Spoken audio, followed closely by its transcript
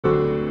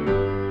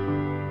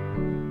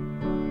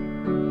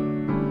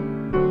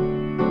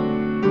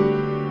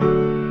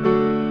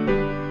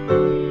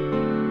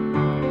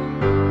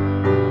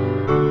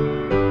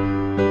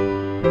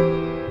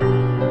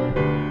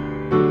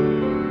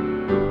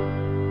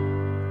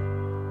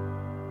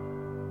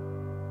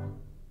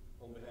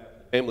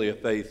Family of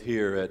Faith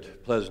here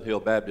at Pleasant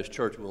Hill Baptist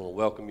Church, we want to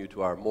welcome you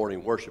to our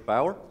morning worship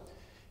hour.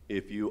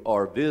 If you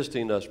are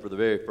visiting us for the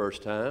very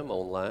first time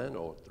online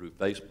or through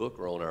Facebook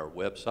or on our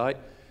website,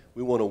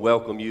 we want to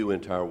welcome you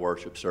into our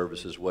worship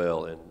service as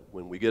well. And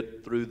when we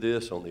get through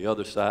this on the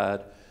other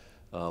side,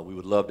 we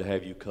would love to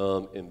have you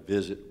come and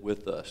visit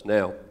with us.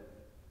 Now,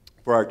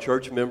 for our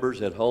church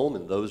members at home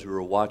and those who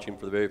are watching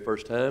for the very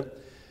first time,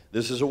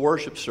 this is a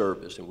worship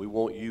service, and we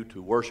want you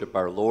to worship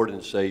our Lord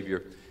and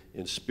Savior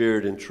in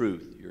spirit and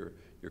truth.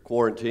 You're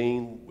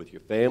quarantined with your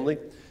family,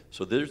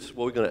 so this is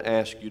what we're going to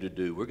ask you to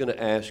do. We're going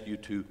to ask you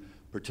to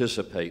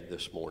participate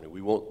this morning.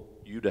 We want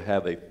you to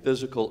have a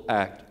physical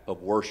act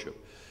of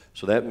worship.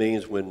 So that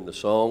means when the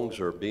songs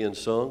are being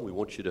sung, we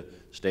want you to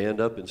stand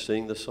up and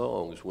sing the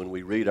songs. When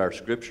we read our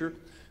scripture,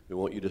 we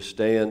want you to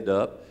stand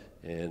up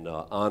and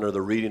honor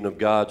the reading of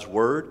God's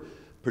Word.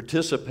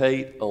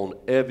 Participate on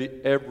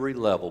every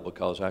level,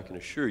 because I can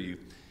assure you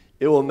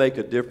it will make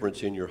a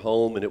difference in your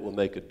home and it will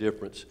make a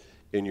difference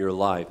in your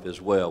life as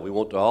well. We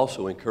want to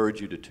also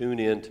encourage you to tune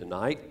in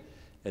tonight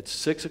at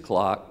 6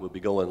 o'clock. We'll be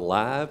going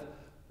live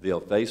via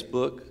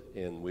Facebook,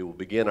 and we will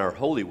begin our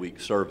Holy Week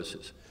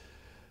services.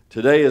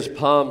 Today is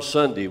Palm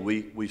Sunday.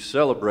 We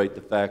celebrate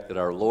the fact that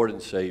our Lord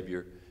and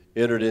Savior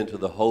entered into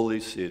the holy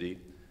city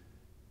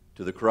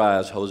to the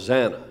cries,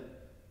 Hosanna!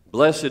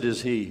 Blessed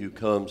is he who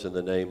comes in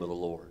the name of the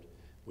Lord.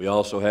 We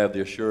also have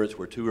the assurance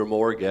where two or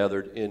more are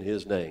gathered in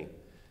his name,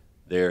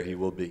 there he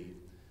will be.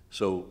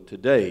 So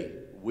today,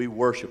 we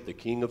worship the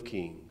King of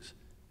Kings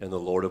and the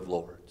Lord of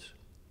Lords.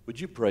 Would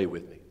you pray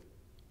with me?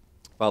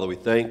 Father, we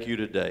thank you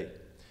today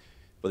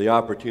for the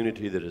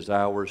opportunity that is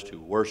ours to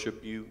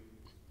worship you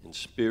in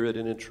spirit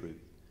and in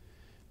truth.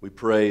 We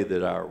pray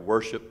that our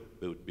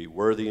worship would be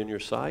worthy in your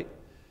sight,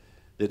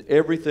 that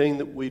everything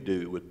that we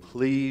do would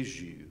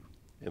please you.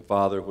 And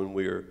Father, when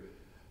we are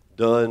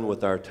done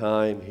with our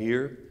time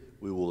here,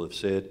 we will have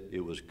said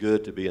it was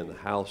good to be in the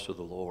house of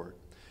the Lord.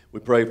 We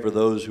pray for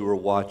those who are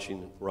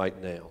watching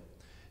right now.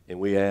 And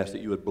we ask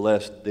that you would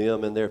bless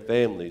them and their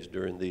families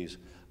during these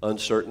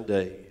uncertain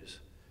days.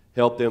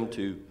 Help them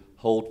to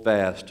hold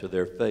fast to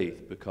their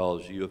faith,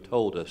 because you have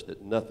told us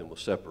that nothing will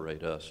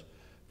separate us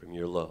from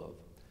your love.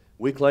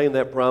 We claim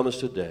that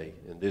promise today,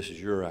 and this is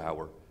your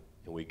hour,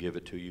 and we give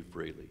it to you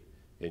freely.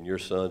 In your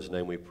Son's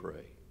name we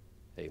pray.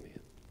 Amen.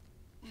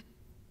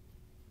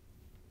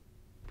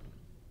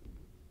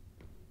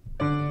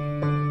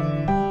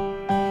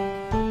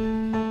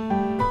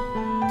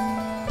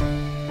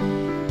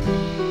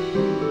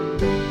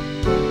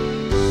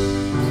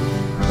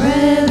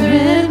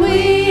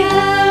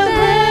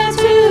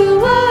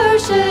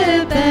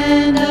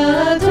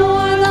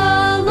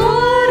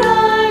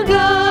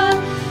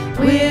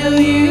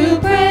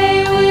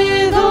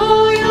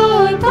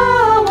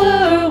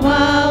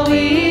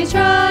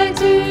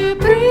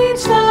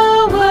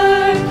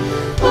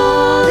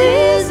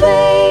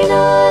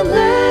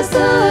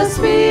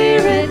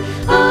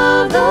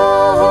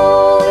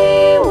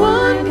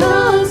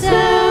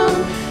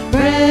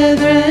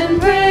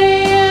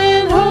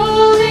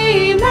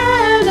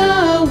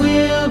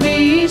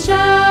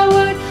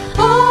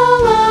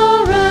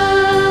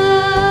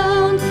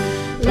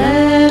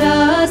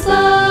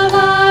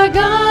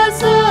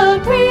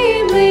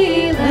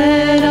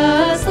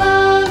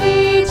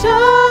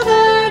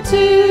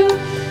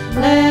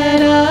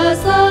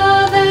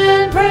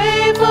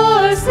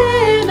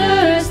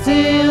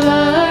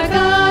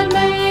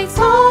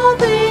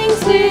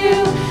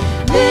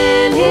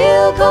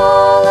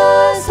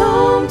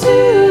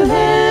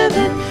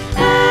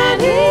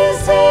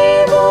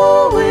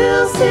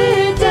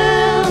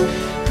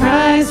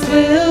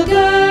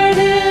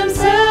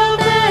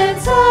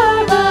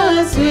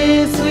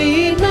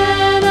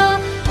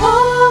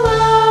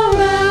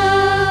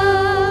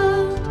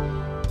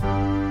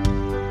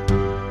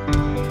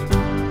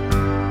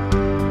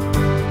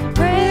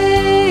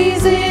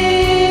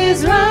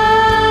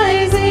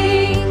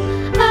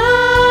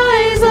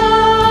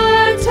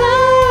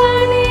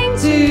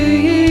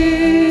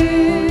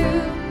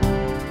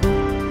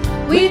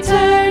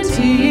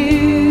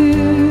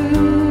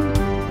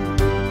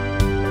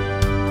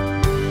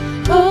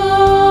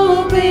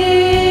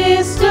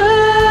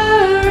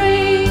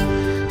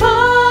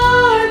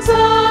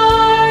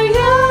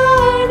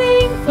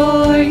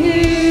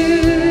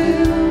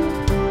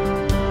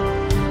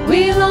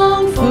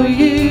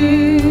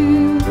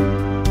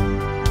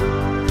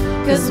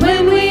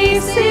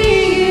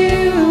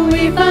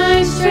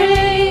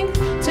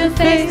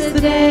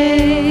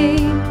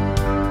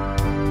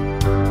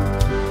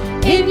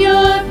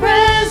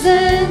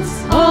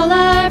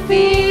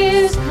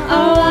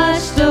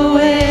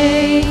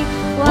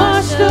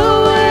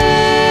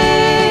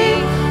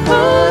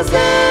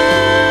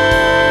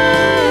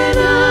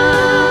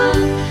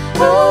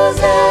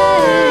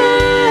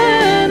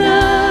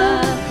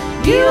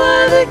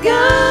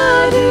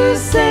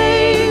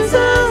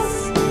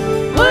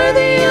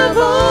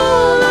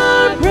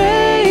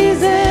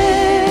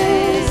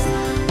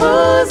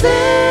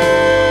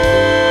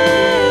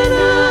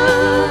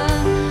 Hosanna,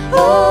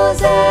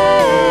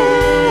 Hosanna.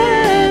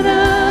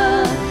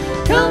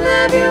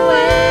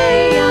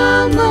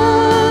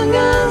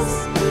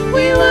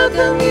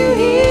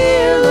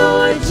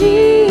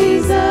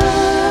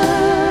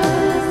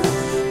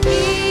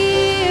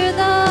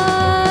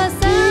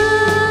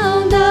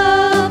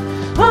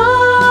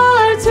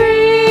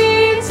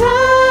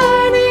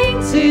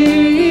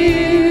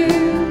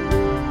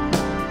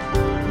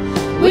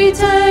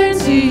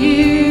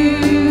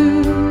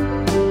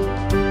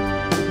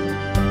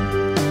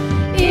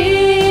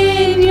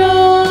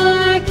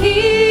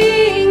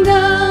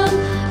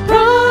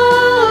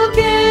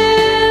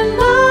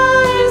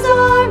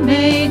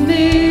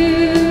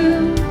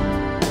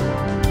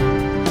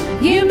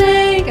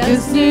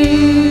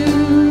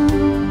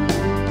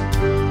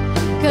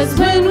 'Cause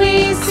when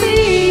we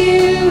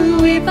see you,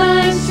 we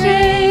find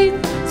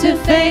strength to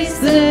face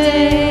the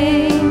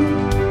day.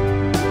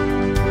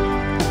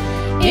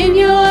 In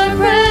your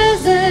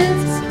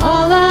presence,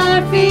 all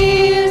our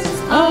fears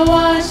are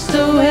washed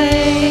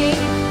away,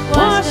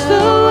 washed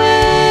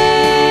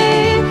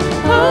away.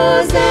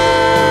 Hosanna,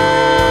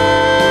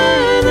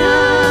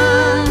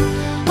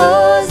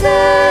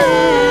 Hosanna.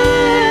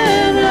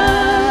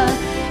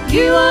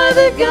 You are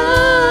the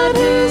God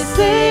who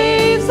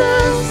saves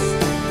us,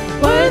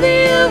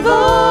 worthy of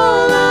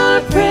all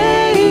our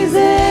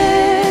praises.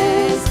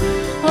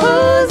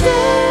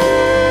 Hosanna,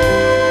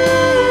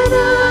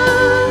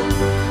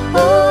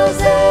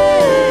 Hosanna.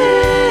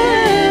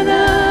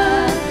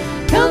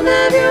 Come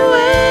have your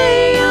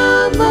way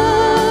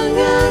among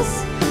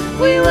us.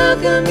 We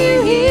welcome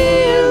you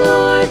here,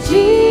 Lord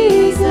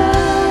Jesus.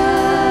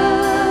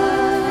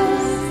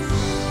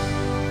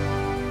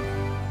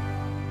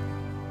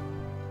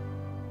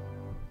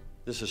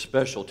 This is a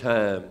special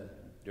time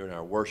during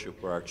our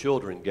worship where our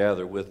children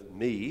gather with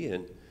me,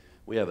 and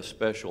we have a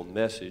special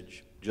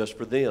message just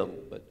for them.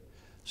 But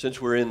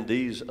since we're in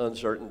these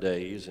uncertain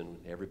days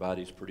and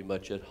everybody's pretty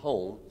much at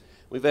home,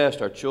 we've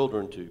asked our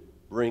children to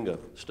bring a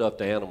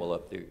stuffed animal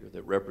up there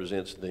that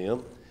represents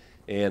them.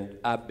 And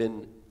I've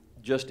been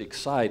just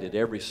excited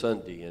every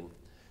Sunday and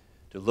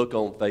to look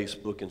on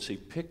Facebook and see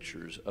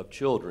pictures of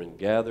children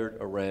gathered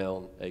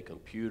around a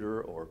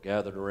computer or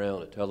gathered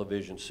around a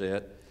television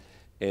set,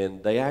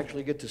 and they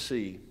actually get to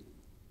see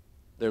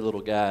their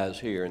little guys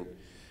here. And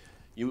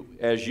you,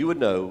 as you would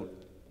know,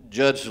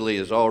 Judge Lee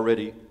is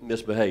already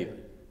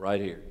misbehaving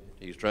right here.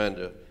 He is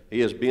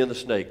being the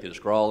snake that is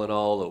crawling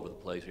all over the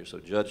place here. So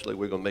Judge Lee,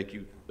 we're going to make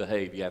you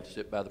behave. You have to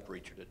sit by the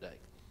preacher today.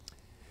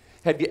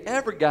 Have you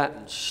ever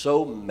gotten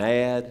so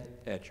mad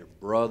at your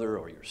brother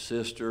or your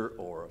sister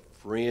or a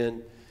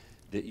friend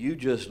that you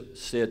just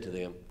said to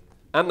them,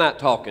 I'm not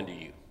talking to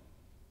you.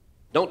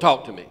 Don't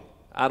talk to me.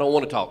 I don't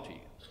want to talk to you.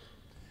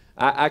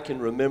 I can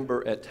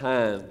remember at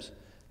times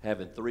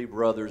having three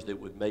brothers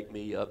that would make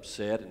me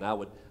upset, and I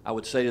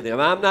would say to them,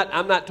 I'm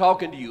not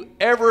talking to you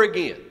ever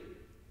again.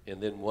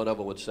 And then one of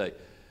them would say,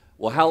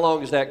 well, how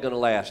long is that going to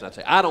last? And I'd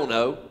say, I don't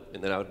know.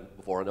 And then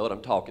before I know it,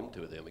 I'm talking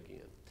to them again.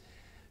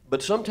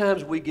 But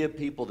sometimes we give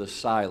people the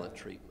silent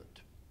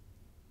treatment.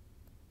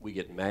 We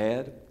get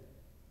mad,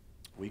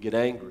 we get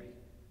angry,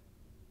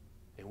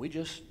 and we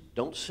just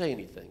don't say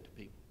anything to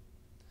people.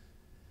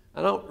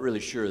 I'm not really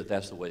sure that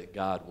that's the way that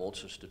God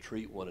wants us to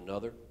treat one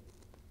another.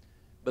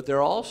 But there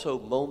are also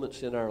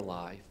moments in our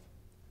life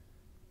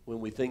when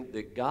we think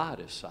that God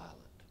is silent.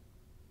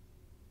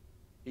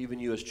 Even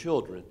you as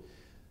children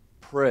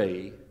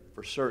pray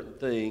for certain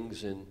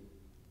things and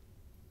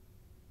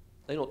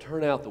they don't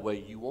turn out the way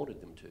you wanted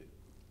them to.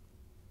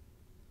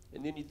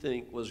 And then you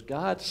think, was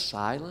God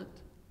silent?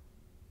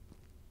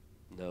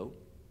 No.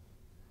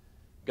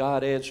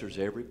 God answers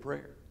every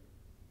prayer.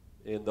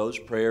 And those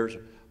prayers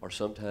are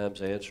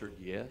sometimes answered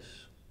yes.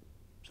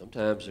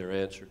 Sometimes they're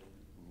answered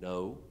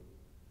no.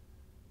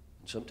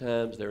 And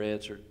sometimes they're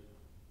answered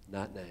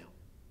not now.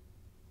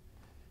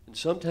 And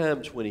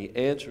sometimes when he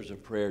answers a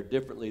prayer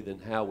differently than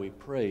how we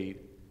prayed,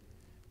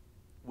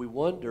 we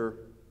wonder,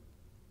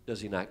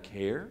 does he not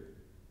care?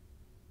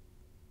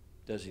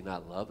 Does he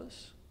not love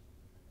us?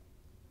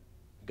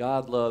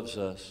 God loves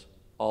us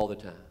all the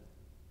time.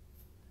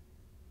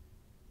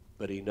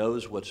 But he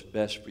knows what's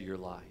best for your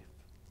life.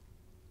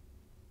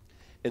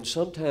 And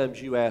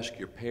sometimes you ask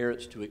your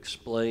parents to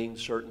explain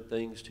certain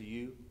things to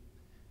you,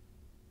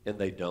 and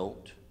they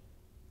don't.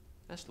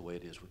 That's the way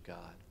it is with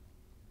God.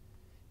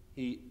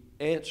 He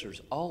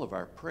answers all of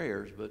our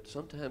prayers, but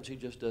sometimes he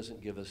just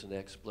doesn't give us an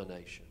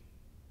explanation.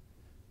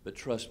 But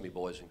trust me,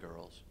 boys and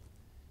girls,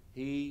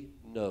 he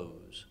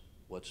knows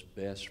what's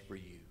best for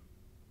you,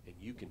 and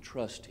you can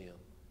trust him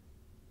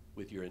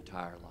with your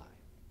entire life.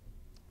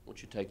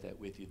 Won't you take that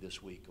with you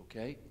this week,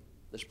 okay?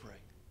 Let's pray.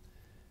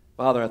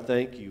 Father, I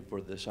thank you for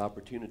this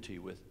opportunity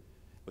with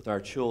our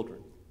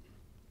children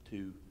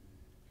to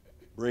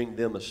bring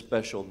them a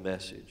special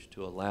message,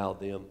 to allow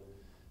them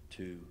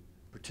to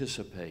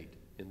participate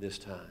in this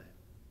time.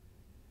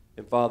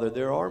 And Father,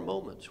 there are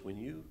moments when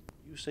you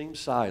seem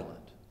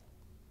silent,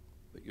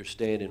 but you're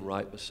standing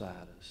right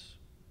beside us.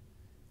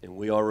 And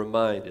we are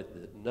reminded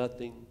that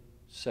nothing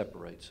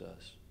separates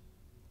us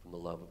from the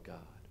love of God.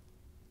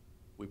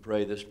 We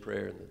pray this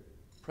prayer in the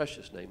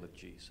precious name of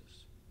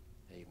Jesus.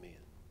 Amen.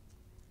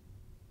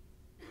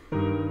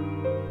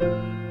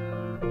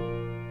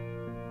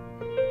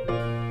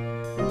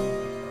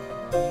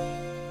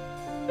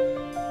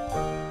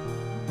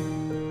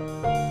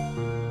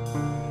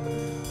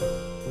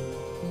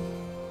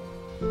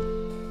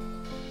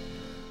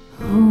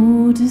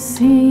 Oh, to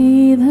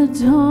see the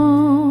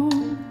dawn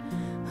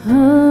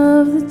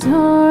of the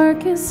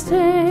darkest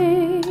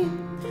day,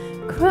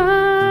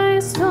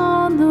 Christ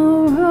on the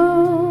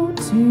road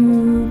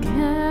to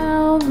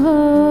Calvary,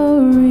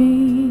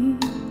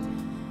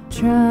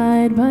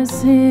 tried by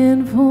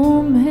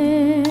sinful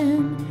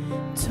men,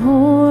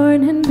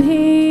 torn and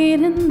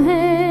beaten,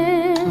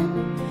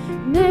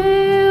 then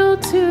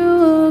nailed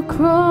to a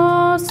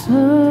cross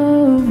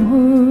of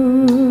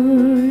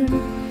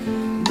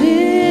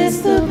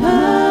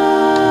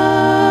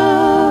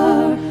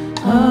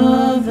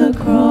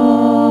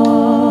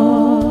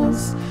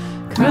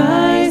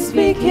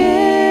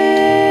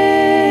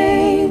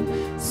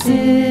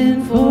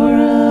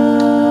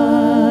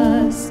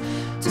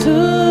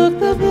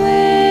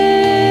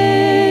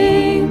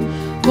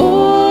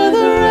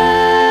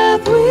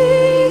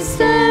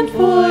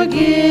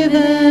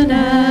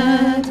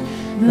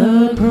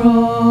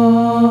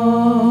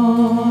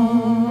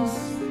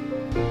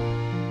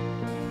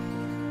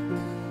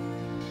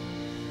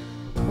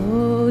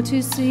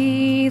to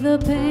see the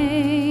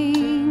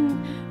pain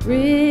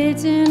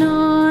written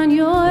on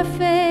your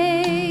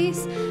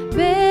face,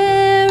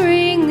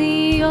 bearing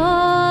the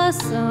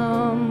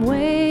awesome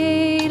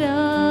weight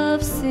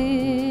of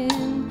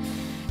sin.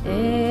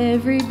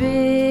 Every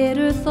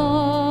bitter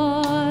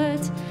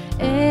thought,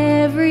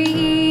 every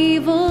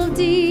evil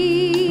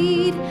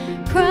deed,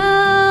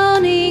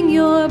 crowning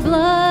your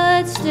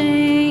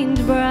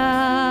blood-stained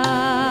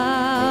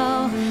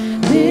brow.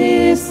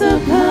 This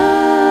the power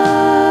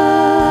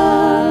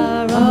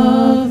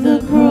of the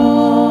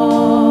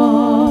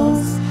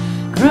cross.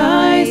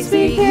 Christ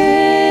became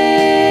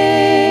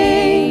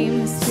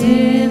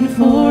sin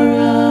for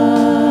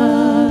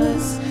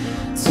us,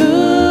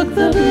 took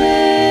the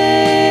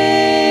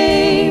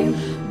blame,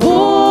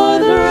 bore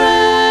the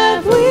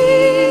wrath.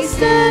 We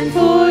stand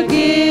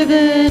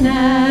forgiven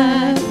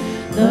at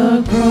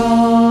the cross.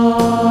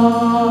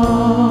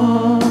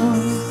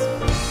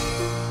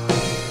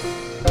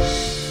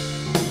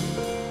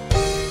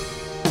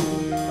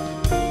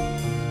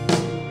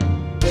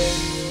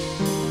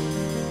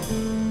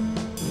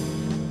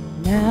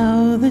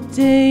 Now the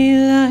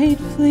daylight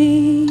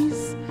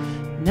flees,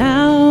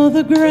 now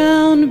the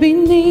ground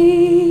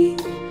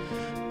beneath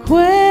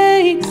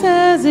quakes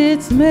as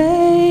its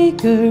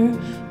maker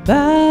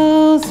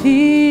bows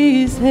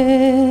his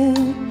head.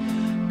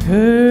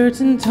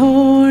 Curtain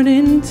torn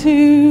in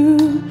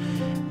two,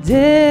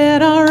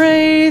 dead are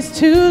raised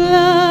to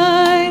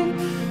life.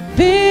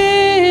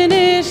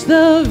 Finish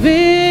the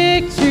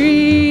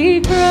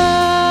victory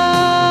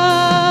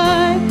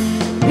cry.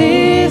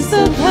 Is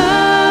the power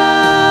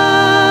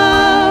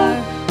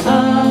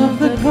of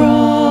the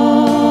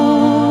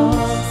cross.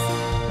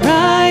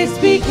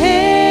 Christ became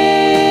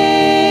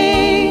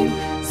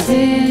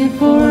sin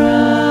for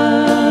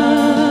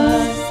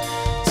us,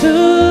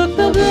 took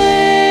the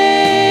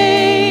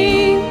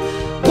blame,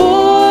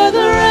 bore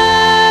the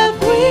wrath.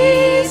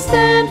 We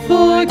stand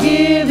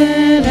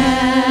forgiven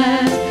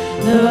at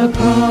the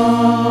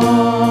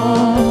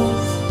cross.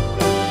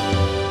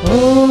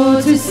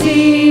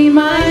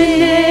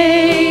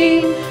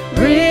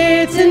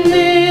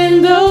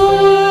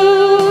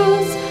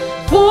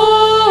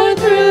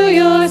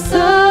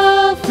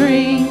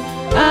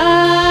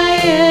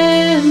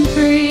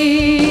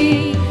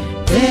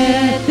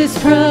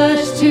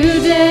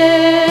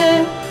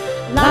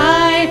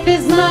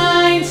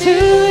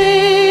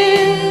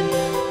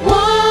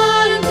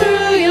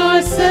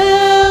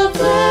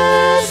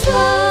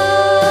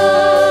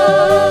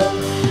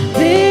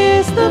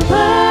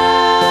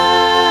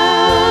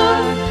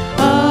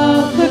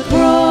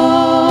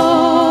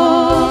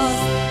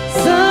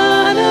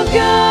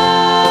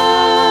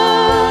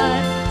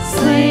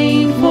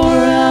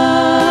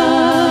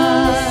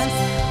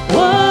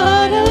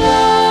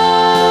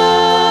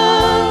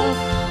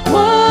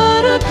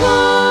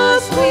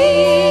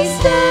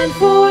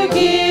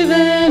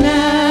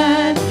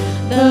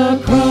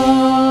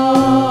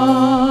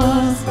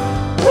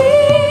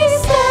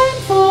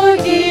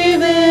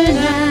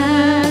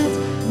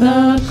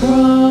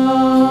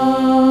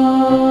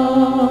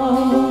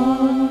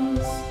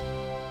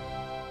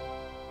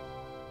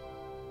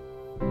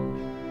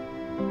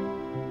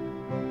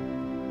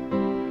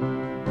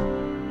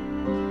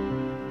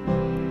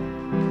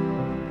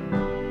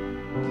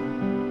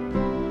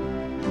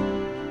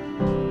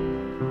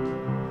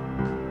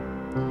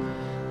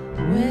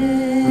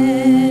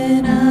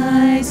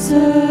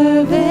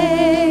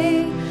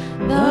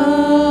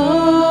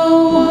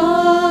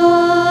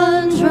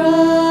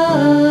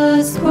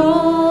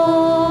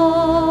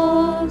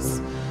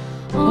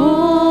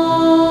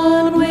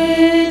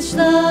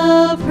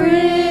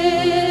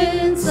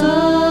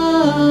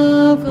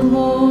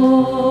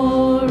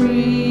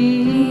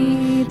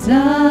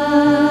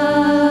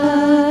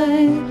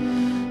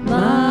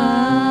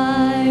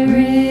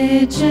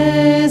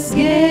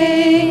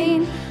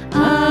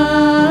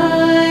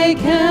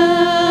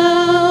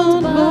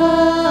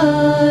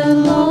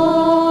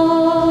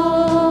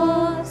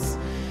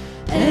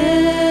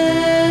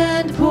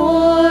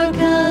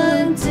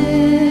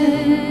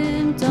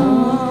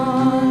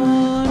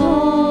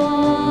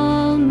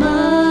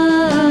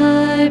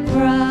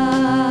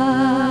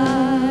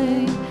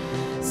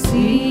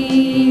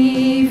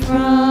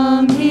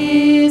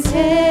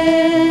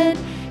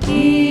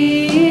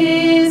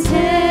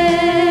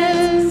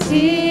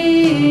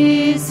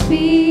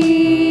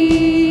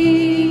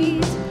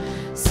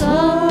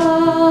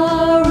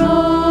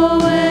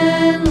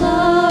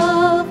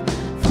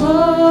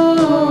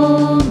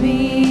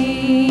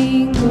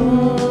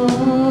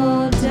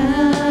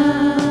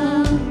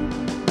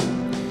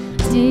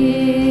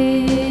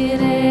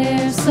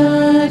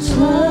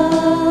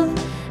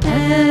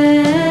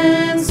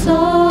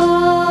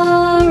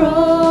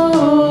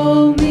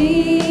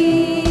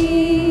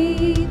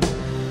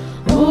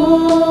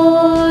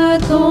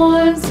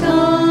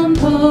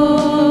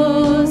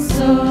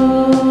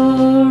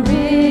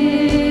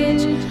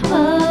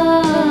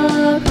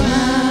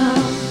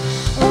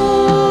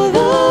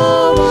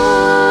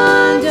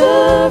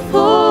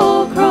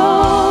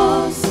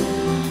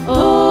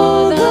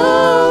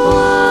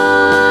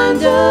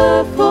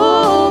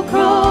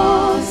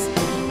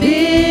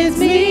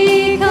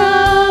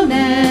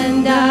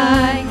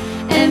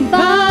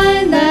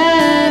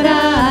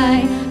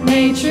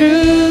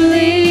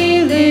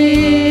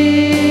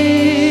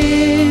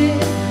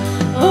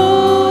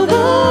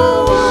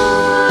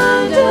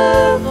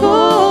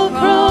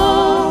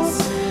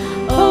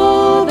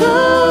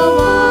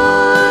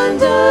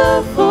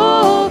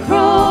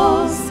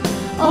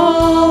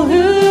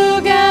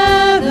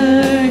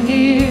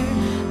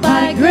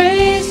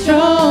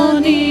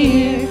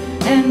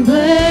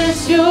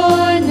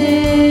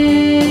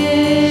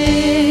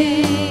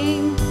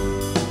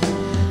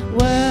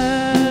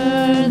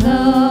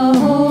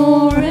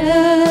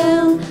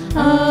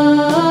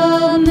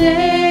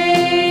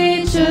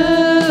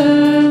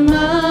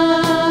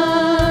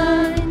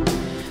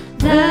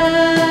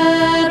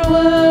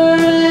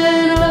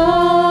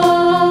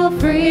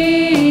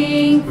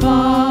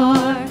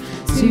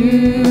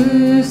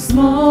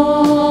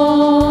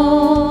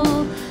 small.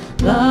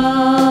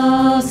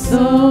 Love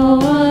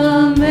so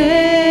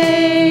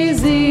amazing,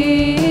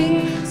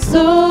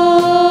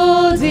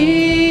 so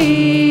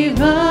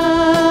divine,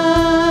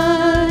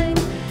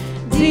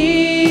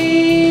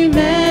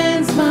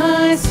 demands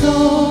my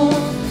soul,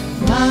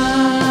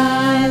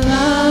 my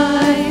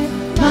life,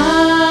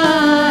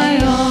 my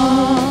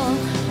all.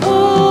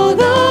 Oh,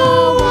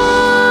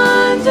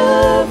 the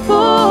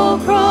wonderful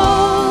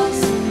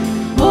cross.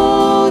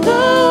 Oh,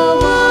 the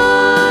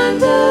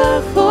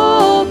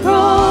wonderful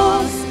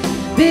cross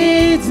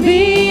bids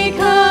me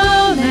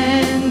come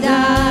and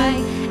die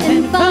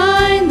and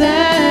find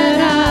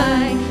that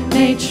I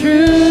may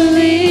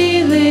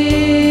truly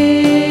live.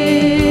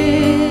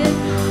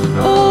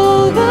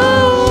 Oh,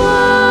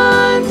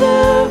 the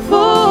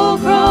wonderful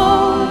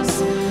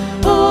cross.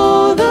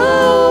 Oh,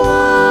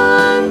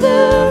 the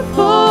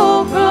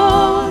wonderful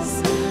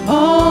cross.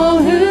 All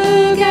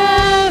who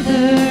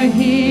gather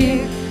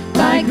here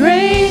by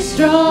grace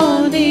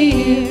draw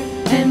near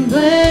and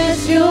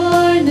bless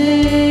your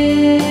name.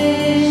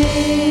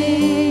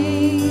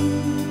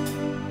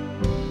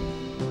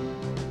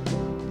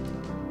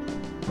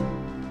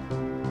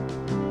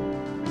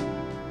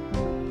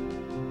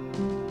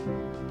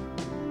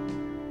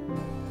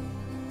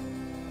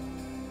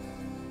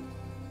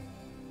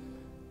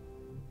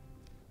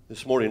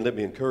 This morning, let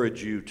me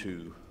encourage you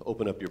to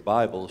open up your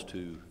Bibles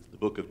to the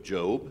book of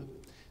Job,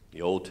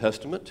 the Old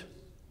Testament.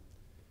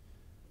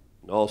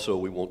 And also,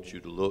 we want you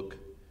to look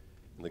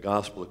in the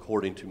Gospel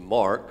according to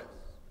Mark,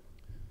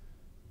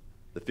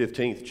 the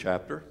 15th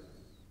chapter,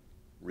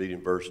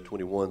 reading verse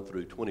 21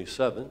 through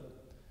 27.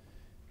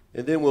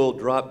 And then we'll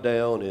drop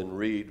down and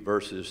read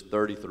verses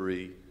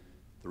 33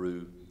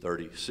 through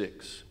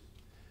 36.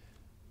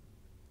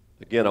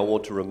 Again, I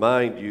want to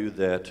remind you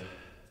that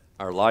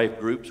our life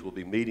groups will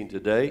be meeting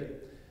today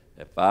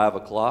at 5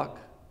 o'clock,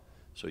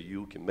 so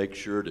you can make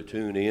sure to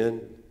tune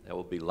in. That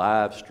will be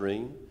live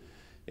streamed,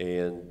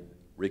 and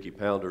Ricky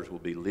Pounders will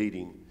be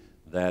leading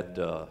that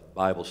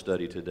Bible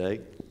study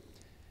today.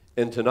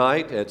 And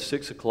tonight at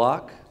 6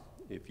 o'clock,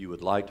 if you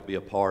would like to be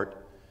a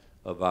part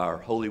of our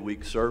Holy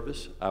Week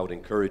service, I would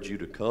encourage you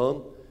to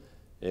come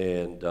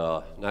and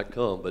not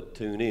come, but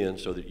tune in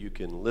so that you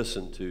can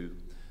listen to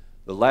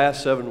the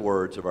last 7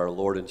 words of our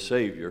Lord and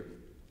Savior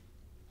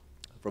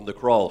from the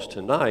cross.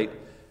 Tonight,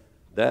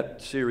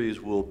 that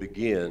series will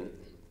begin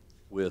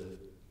with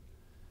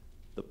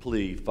the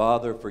plea,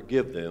 Father,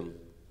 forgive them,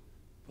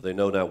 for they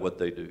know not what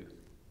they do.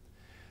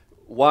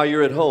 While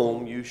you're at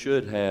home, you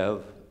should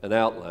have an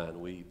outline.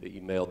 We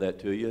emailed that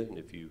to you, and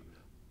if you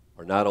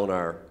are not on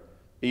our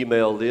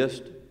email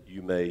list,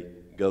 you may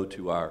go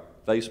to our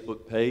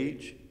Facebook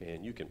page,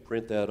 and you can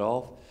print that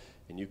off,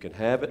 and you can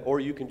have it,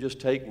 or you can just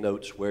take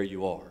notes where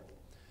you are.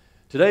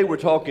 Today, we're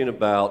talking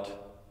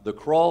about the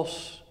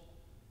cross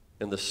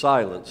and the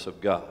silence of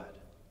God.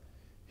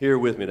 Hear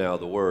with me now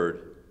the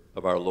word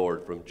of our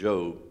Lord from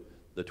Job,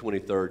 the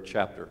 23rd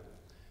chapter,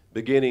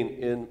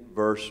 beginning in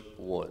verse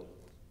 1.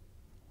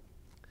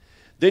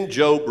 Then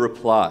Job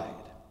replied,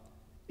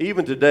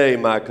 even today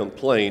my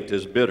complaint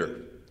is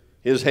bitter.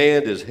 His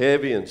hand is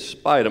heavy in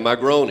spite of my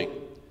groaning.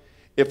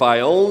 If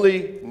I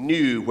only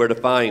knew where to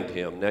find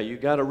him. Now you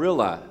got to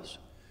realize,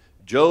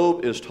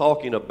 Job is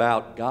talking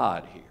about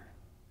God here.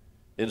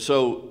 And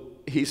so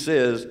he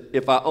says,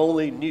 if I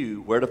only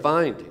knew where to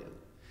find him.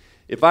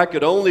 If I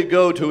could only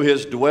go to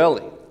his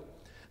dwelling,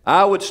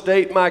 I would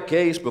state my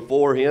case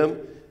before him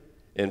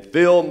and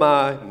fill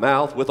my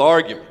mouth with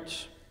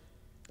arguments.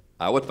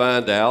 I would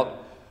find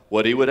out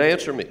what he would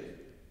answer me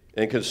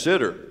and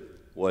consider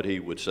what he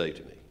would say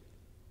to me.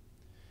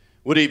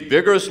 Would he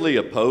vigorously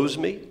oppose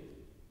me?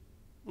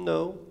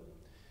 No,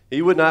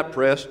 he would not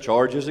press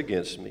charges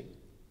against me.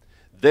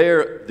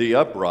 There the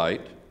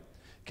upright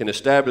can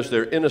establish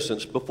their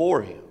innocence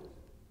before him.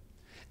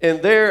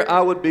 And there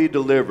I would be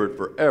delivered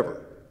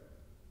forever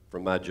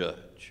from my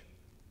judge.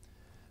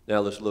 Now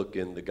let's look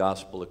in the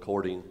Gospel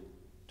according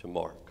to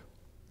Mark,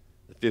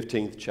 the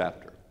 15th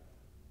chapter,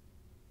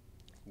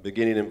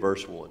 beginning in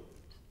verse 1.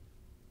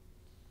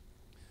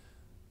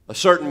 A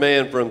certain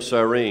man from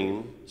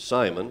Cyrene,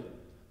 Simon,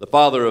 the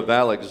father of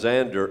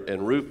Alexander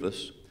and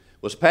Rufus,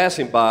 was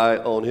passing by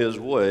on his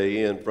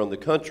way in from the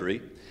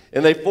country,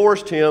 and they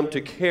forced him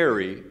to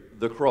carry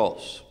the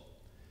cross.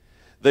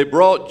 They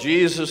brought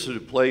Jesus to a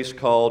place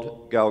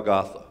called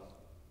Golgotha,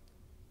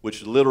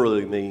 which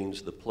literally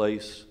means the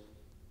place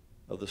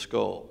of the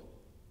skull.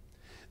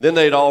 Then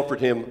they'd offered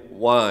him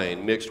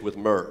wine mixed with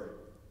myrrh,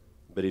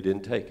 but he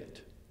didn't take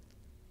it.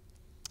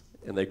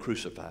 And they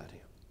crucified him.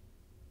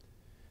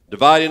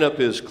 Dividing up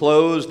his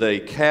clothes, they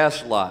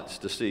cast lots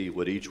to see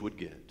what each would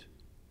get.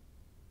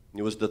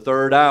 It was the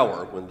 3rd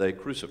hour when they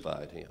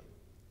crucified him.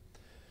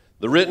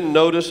 The written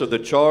notice of the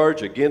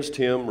charge against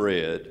him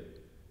read,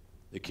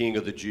 the King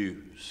of the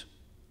Jews.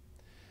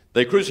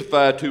 They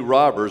crucified 2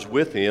 robbers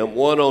with him,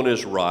 one on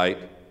his right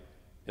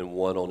and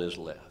one on his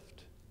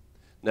left.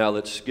 Now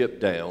let's skip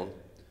down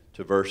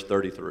to verse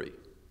 33.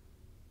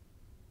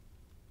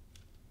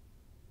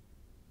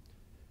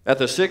 At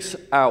the 6th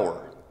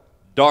hour,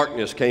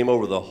 darkness came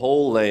over the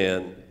whole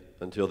land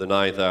until the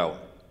 9th hour.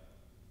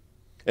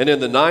 And in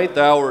the 9th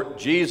hour,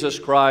 Jesus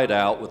cried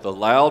out with a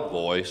loud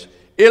voice,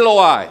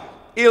 Eloi,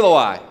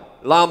 Eloi,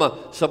 lama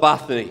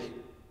sabachthani,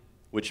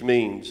 which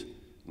means,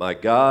 my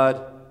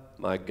God,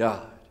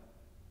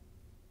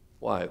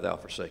 why have thou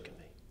forsaken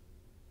me?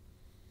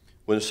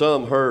 When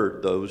some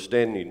heard those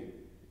standing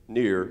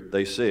near,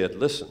 they said,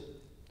 listen,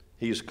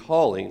 he's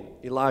calling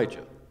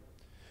Elijah.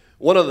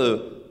 One of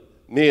the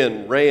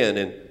men ran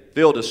and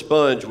filled a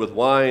sponge with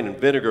wine and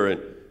vinegar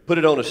and put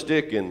it on a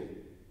stick and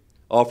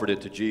offered it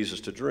to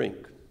Jesus to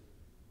drink.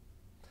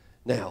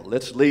 Now,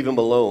 let's leave him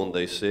alone,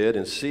 they said,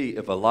 and see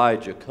if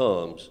Elijah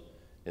comes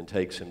and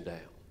takes him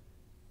down.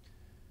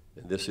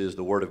 And this is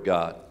the word of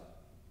God,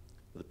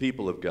 for the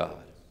people of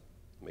God.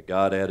 May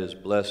God add his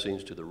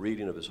blessings to the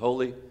reading of his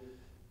holy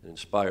and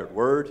inspired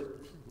word,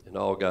 and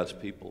all God's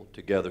people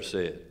together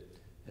said,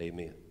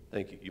 amen.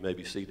 Thank you. You may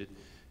be seated,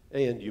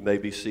 and you may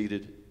be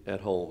seated at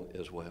home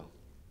as well.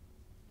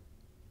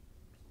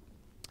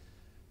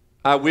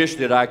 I wish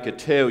that I could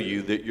tell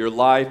you that your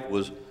life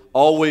was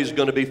always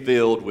going to be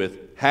filled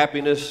with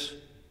happiness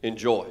and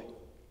joy.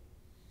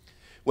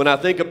 When I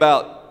think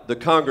about the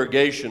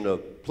congregation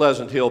of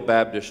Pleasant Hill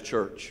Baptist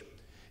Church,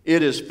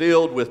 it is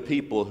filled with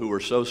people who are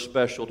so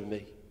special to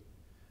me.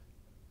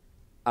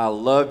 I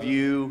love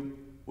you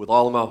with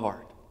all of my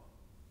heart.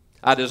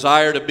 I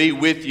desire to be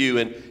with you,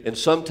 and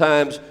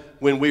sometimes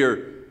when we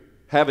are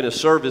having a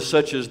service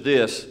such as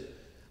this,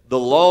 the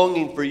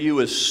longing for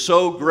you is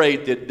so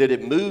great that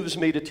it moves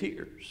me to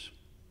tears.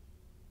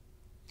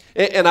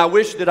 And I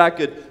wish that I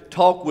could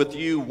talk with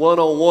you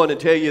one-on-one and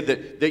tell you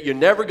that you're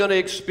never going to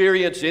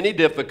experience any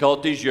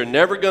difficulties. You're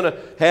never going to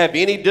have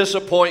any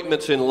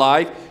disappointments in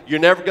life. You're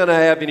never going to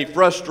have any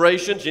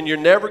frustrations, and you're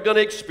never going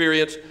to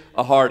experience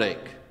a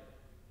heartache.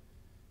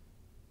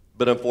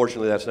 But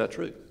unfortunately, that's not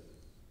true.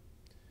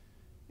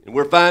 And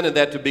we're finding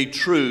that to be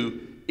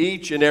true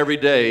each and every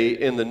day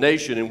in the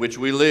nation in which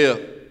we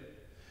live.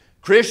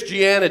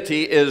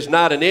 Christianity is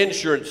not an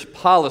insurance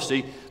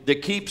policy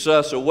that keeps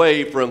us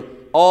away from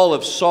all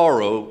of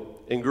sorrow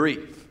and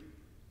grief.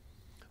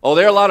 Oh,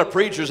 there are a lot of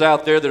preachers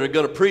out there that are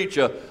going to preach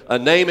a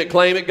name-it,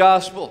 claim-it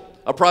gospel,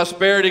 a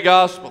prosperity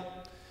gospel.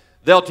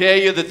 They'll tell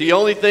you that the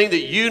only thing that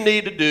you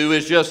need to do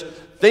is just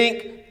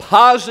think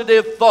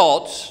positive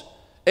thoughts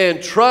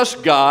and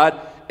trust God,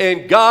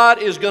 and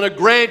God is going to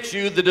grant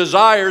you the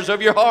desires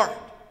of your heart.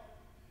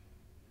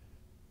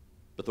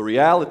 But the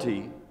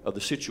reality of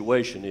the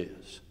situation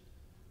is,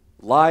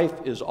 life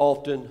is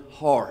often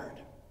hard,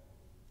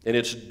 and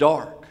it's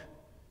dark,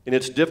 and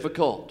it's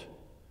difficult.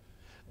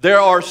 There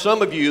are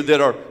some of you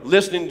that are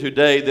listening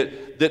today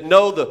that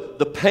know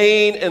the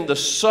pain and the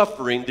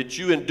suffering that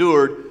you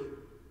endured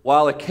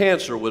while a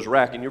cancer was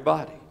racking your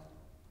body.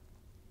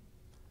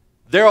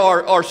 There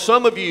are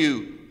some of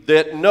you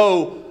that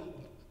know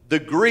the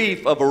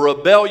grief of a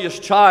rebellious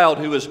child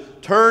who has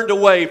turned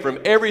away from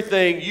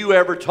everything you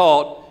ever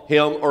taught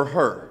him or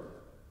her.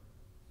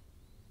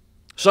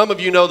 Some of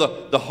you know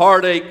the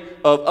heartache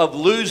of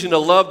losing a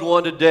loved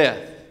one to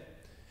death.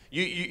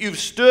 You've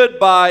stood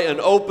by an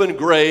open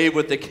grave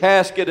with the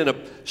casket and a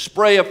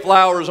spray of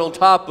flowers on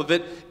top of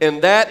it,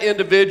 and that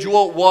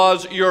individual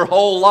was your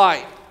whole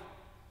life.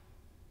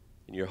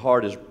 And your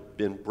heart has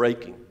been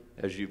breaking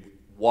as you've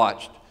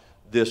watched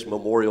this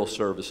memorial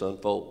service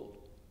unfold.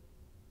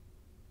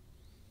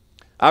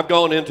 I've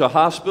gone into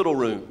hospital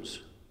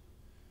rooms,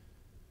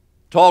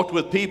 talked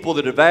with people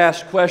that have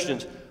asked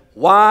questions,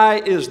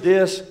 why is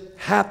this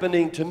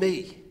happening to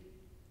me?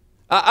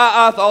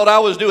 I thought I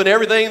was doing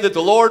everything that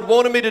the Lord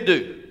wanted me to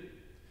do.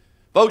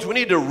 Folks, we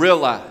need to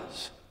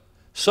realize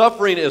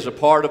suffering is a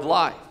part of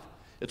life.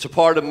 It's a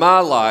part of my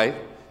life,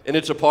 and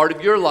it's a part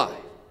of your life.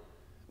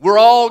 We're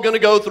all going to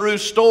go through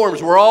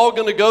storms. We're all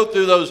going to go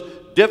through those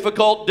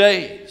difficult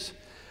days.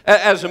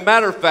 As a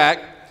matter of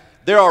fact,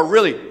 there are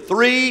really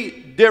 3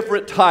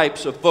 different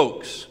types of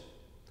folks.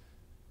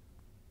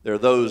 There are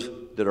those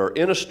that are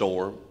in a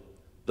storm,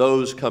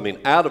 those coming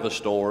out of a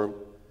storm,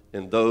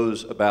 and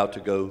those about to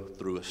go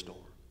through a storm.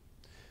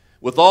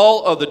 With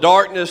all of the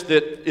darkness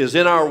that is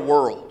in our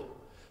world,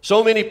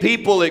 so many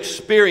people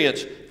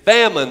experience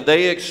famine,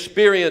 they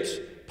experience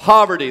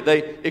poverty, they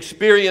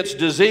experience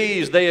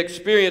disease, they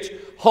experience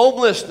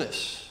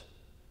homelessness.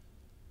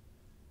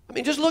 I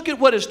mean, just look at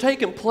what has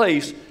taken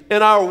place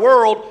in our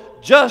world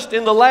just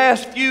in the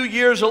last few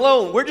years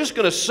alone. We're just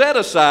going to set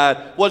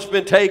aside what's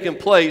been taking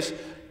place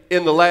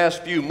in the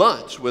last few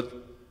months with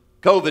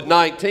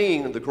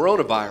COVID-19 and the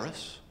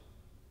coronavirus.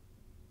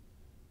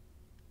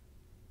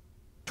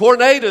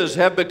 Tornadoes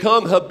have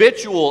become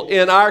habitual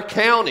in our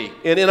county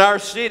and in our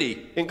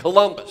city, in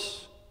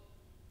Columbus.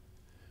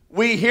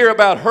 We hear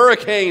about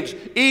hurricanes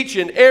each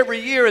and every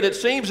year, and it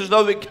seems as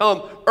though they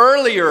come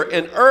earlier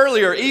and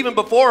earlier, even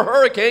before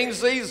hurricane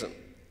season.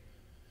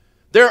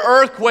 There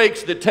are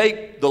earthquakes that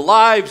take the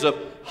lives of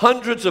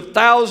hundreds of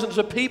thousands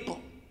of people.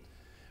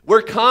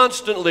 We're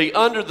constantly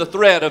under the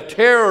threat of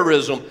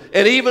terrorism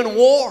and even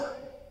war.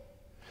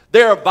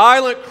 There are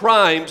violent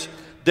crimes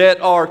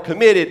that are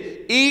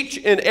committed each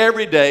and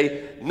every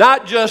day,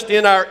 not just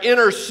in our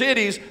inner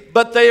cities,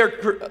 but they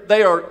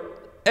are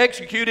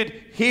executed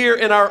here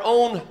in our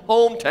own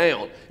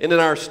hometown and in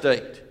our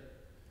state.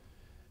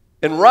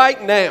 And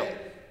right now,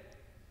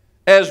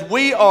 as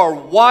we are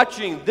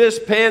watching this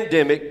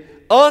pandemic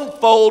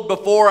unfold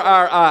before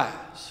our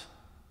eyes,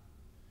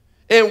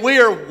 and we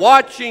are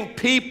watching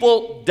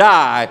people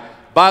die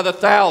by the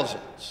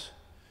thousands,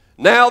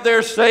 now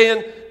they're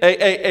saying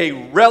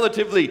a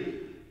relatively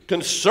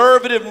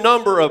conservative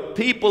number of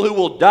people who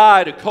will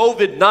die to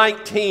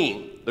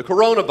COVID-19, the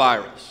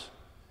coronavirus.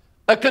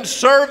 A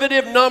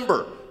conservative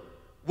number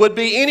would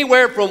be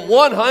anywhere from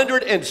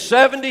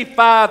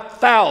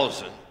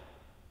 175,000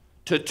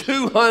 to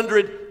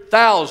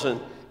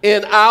 200,000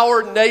 in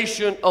our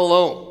nation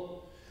alone.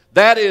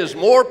 That is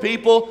more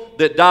people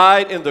that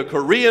died in the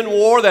Korean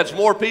War. That's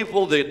more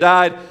people that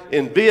died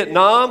in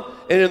Vietnam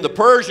and in the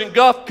Persian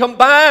Gulf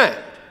combined.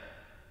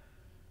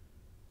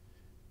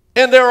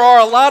 And there are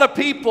a lot of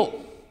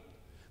people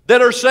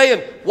that are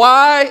saying,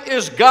 why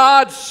is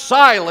God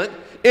silent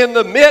in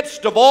the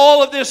midst of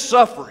all of this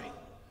suffering?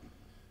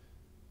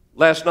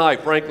 Last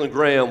night, Franklin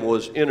Graham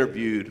was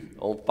interviewed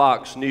on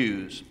Fox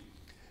News.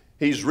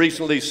 He's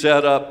recently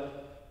set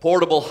up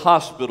portable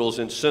hospitals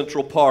in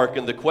Central Park,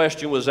 and the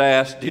question was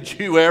asked, did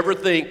you ever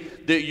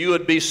think that you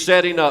would be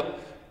setting up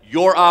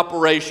your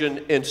operation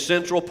in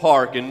Central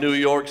Park in New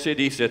York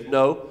City? He said,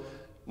 no,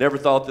 never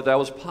thought that that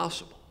was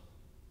possible.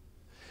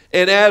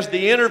 And as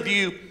the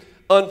interview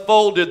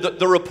unfolded,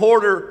 the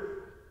reporter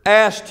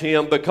asked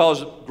him,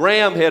 because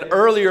Graham had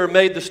earlier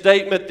made the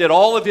statement that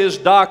all of his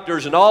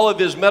doctors and all of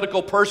his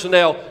medical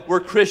personnel were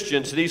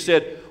Christians. And he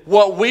said,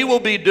 what we will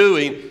be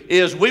doing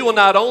is we will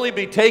not only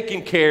be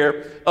taking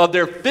care of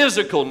their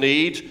physical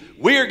needs,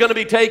 we are going to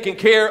be taking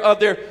care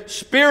of their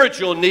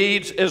spiritual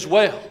needs as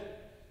well.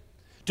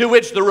 To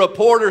which the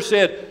reporter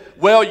said,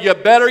 well, you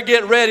better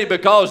get ready,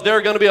 because there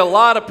are going to be a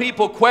lot of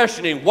people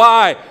questioning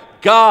why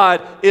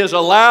God is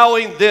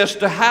allowing this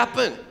to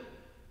happen.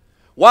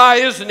 Why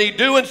isn't He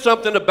doing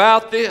something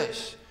about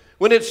this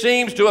when it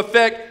seems to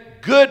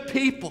affect good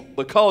people?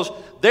 Because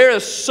there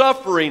is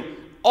suffering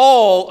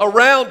all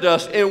around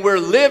us, and we're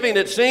living,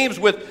 it seems,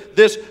 with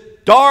this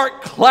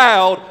dark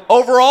cloud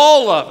over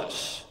all of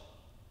us.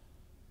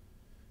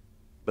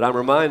 But I'm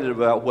reminded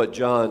about what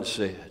John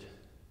said.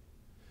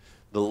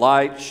 The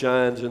light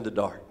shines in the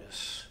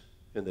darkness,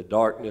 and the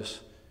darkness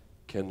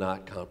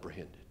cannot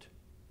comprehend it.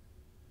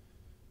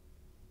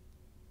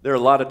 There are a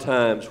lot of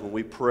times when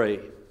we pray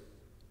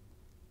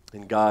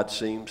and God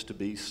seems to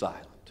be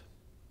silent.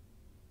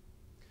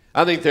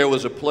 I think there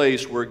was a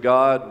place where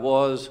God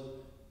was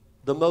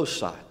the most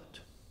silent.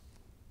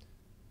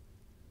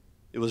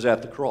 It was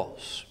at the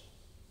cross.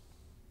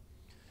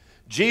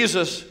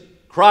 Jesus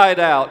cried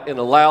out in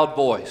a loud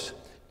voice,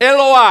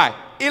 Eloi,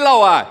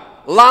 Eloi,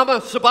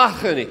 lama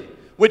sabachthani,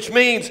 which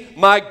means,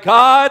 my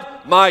God,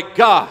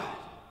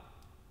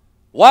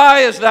 why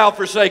hast thou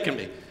forsaken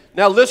me?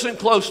 Now listen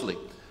closely.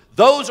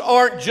 Those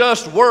aren't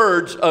just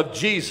words of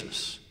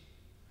Jesus.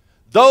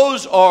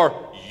 Those are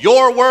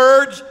your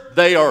words,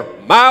 they are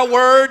my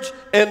words,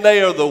 and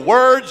they are the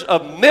words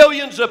of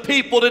millions of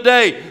people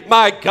today.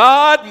 My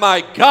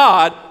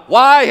God,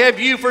 why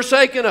have you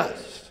forsaken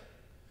us?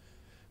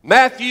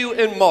 Matthew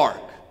and Mark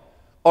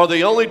are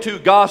the only two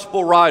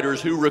gospel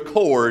writers who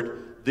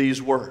record these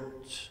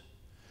words.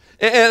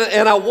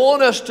 And I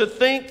want us to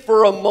think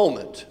for a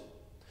moment,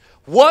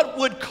 what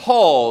would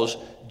cause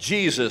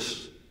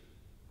Jesus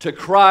to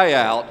cry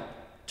out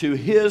to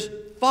His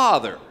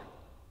Father?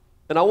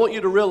 And I want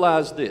you to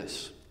realize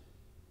this.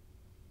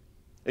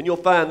 And you'll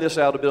find this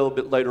out a little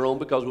bit later on,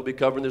 because we'll be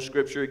covering this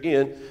scripture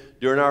again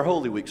during our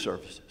Holy Week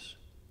services.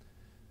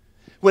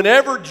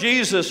 Whenever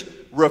Jesus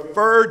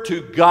referred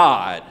to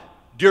God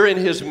during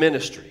His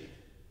ministry,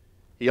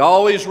 He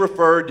always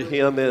referred to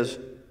Him as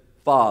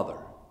Father,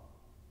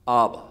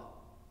 Abba,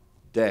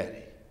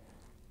 Daddy.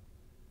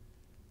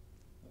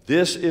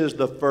 This is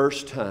the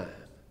first time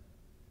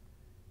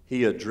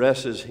He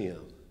addresses Him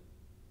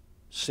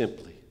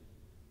simply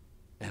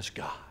as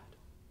God.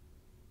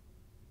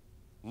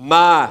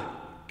 My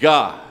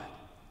God,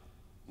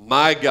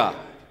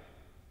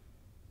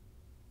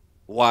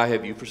 why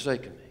have you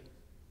forsaken me?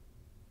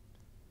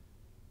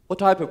 What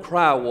type of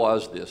cry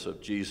was this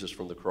of Jesus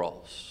from the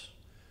cross?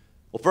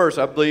 Well, first,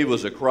 I believe it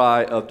was a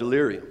cry of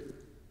delirium.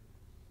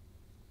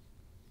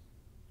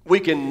 We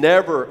can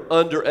never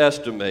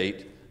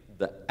underestimate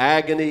the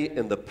agony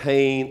and the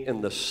pain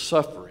and the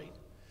suffering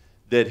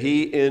that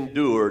He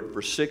endured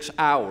for 6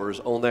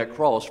 hours on that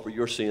cross for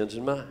your sins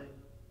and mine.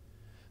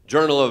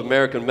 Journal of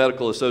American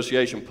Medical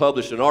Association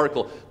published an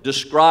article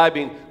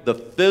describing the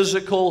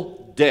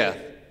physical death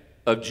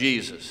of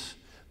Jesus,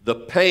 the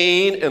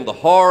pain and the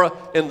horror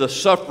and the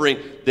suffering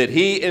that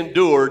He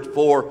endured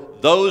for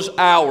those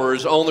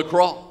hours on the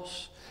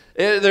cross.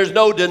 There's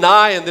no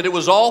denying that it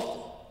was awful.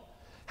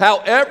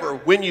 However,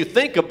 when you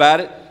think about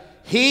it,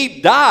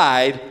 He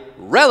died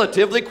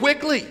relatively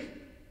quickly.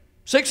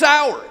 6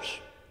 hours.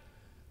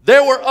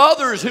 There were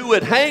others who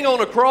would hang on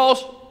a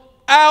cross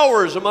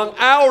hours among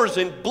hours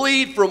and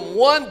bleed from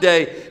one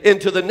day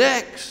into the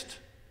next.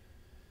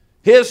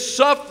 His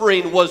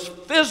suffering was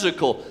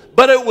physical,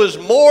 but it was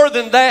more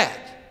than that.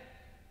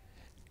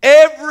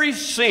 Every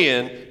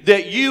sin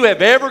that you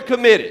have ever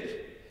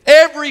committed,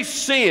 every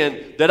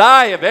sin that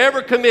I have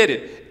ever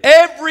committed,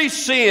 every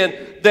sin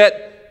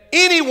that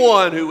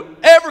anyone who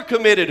ever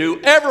committed, who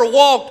ever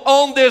walked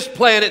on this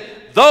planet,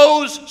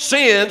 those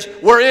sins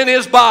were in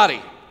his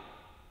body.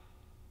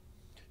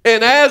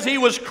 And as he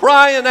was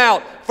crying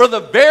out for the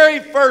very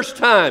first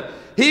time,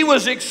 he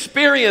was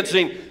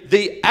experiencing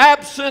the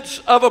absence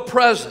of a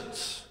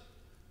presence.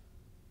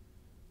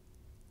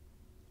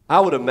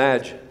 I would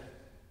imagine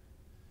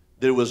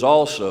that it was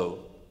also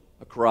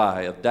a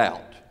cry of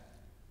doubt.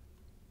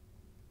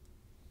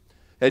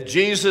 Had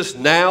Jesus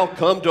now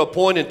come to a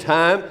point in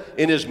time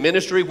in his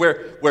ministry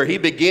where he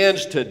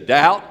begins to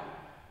doubt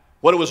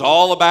what it was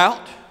all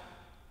about?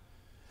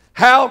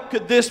 How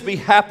could this be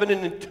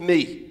happening to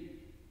me?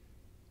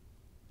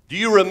 Do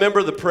you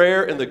remember the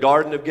prayer in the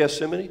Garden of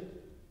Gethsemane?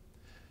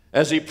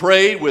 As he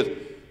prayed with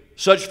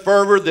such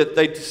fervor that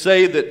they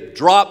say that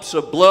drops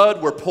of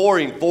blood were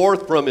pouring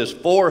forth from his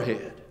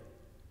forehead.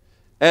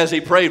 As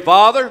he prayed,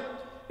 Father,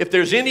 if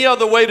there's any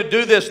other way to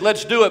do this,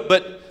 let's do it,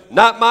 but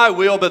not my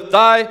will, but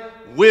thy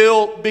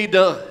will be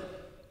done.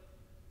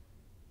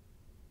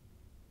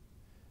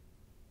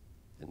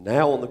 And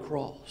now on the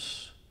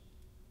cross,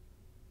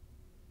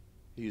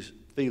 he's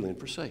feeling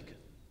forsaken.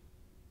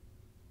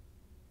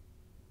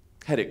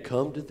 Had it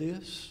come to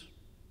this?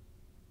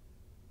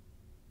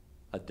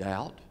 A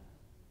doubt?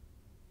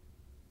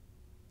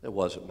 That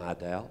wasn't my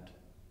doubt.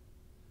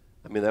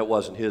 I mean, that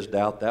wasn't his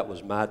doubt. That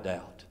was my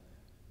doubt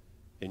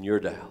and your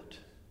doubt.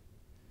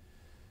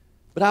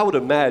 But I would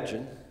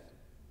imagine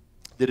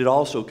that it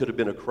also could have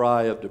been a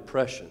cry of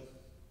depression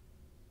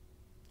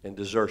and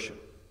desertion.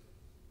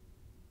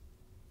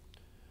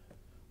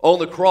 On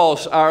the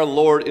cross, our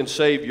Lord and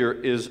Savior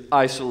is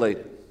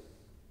isolated,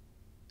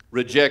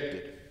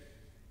 rejected.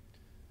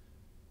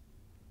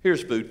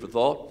 Here's food for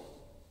thought.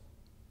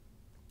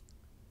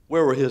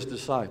 Where were his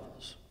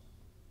disciples?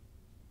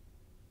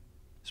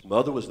 His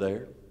mother was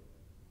there.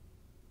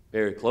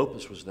 Mary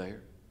Clopas was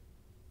there.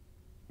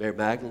 Mary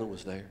Magdalene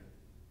was there.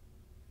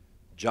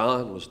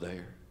 John was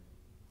there.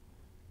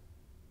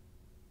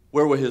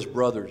 Where were his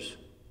brothers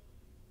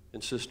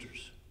and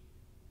sisters?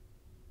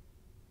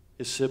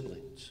 His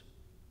siblings?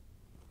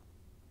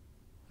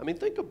 I mean,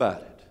 think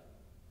about it.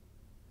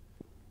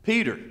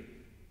 Peter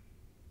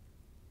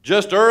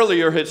just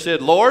earlier had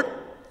said, Lord,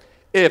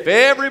 if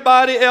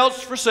everybody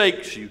else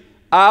forsakes you,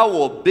 I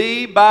will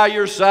be by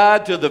your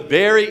side to the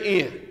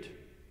very end.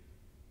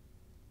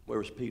 Where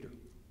was Peter?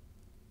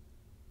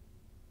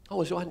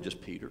 Oh, it wasn't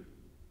just Peter.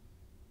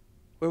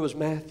 Where was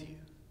Matthew?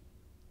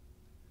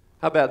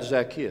 How about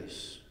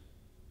Zacchaeus?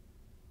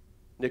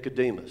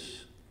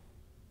 Nicodemus?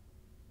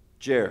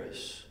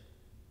 Jairus?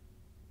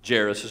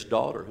 Jairus'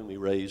 daughter, whom he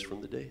raised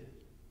from the dead.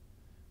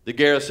 The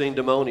Gerasene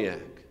demoniac.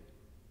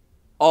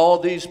 All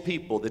these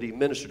people that he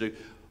ministered to.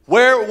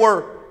 Where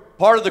were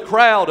part of the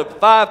crowd of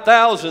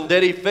 5,000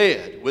 that he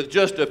fed with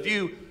just a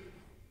few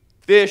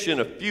fish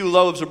and a few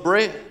loaves of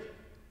bread?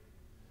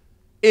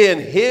 In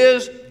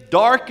his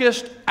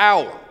darkest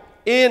hour,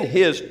 in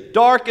his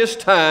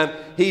darkest time,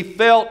 he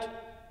felt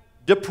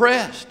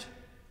depressed,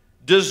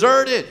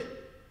 deserted.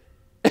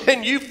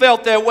 And you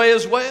felt that way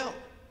as well.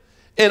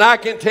 And I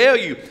can tell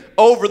you,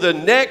 over the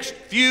next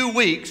few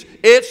weeks,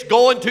 it's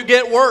going to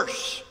get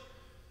worse.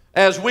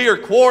 As we are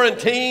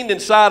quarantined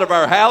inside of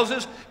our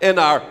houses and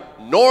our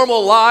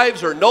normal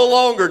lives are no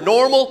longer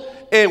normal,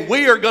 and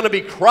we are going to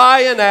be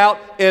crying out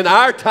in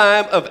our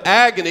time of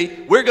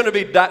agony. We're going to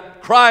be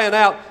crying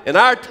out in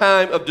our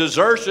time of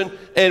desertion,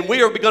 and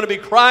we are going to be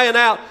crying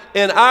out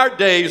in our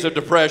days of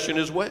depression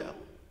as well.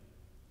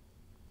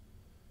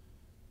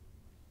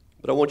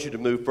 But I want you to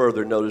move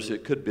further. Notice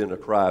it could have been a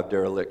cry of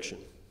dereliction.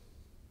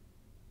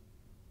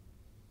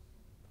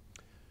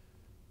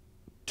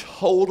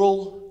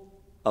 Total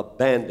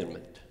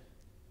abandonment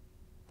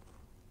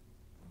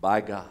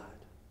by God.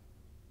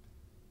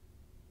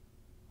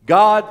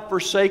 God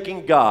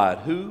forsaking God.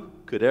 Who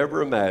could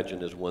ever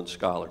imagine, as one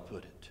scholar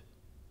put it?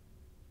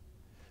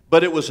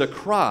 But it was a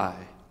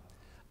cry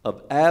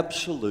of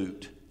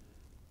absolute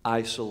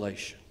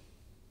isolation.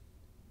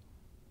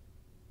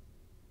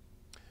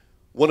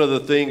 One of the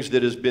things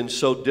that has been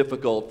so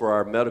difficult for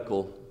our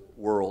medical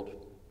world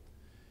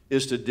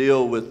is to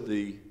deal with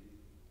the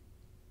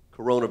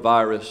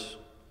coronavirus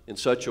in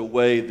such a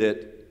way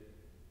that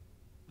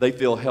they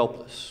feel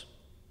helpless.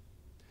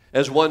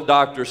 As one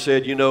doctor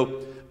said, you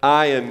know,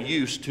 I am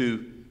used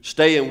to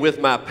staying with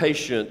my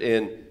patient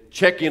and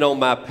checking on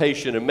my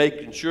patient and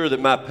making sure that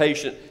my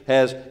patient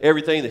has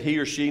everything that he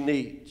or she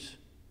needs.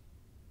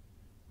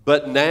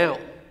 But now,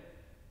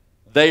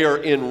 they are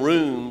in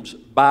rooms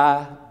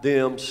by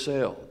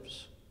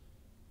themselves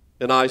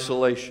in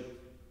isolation.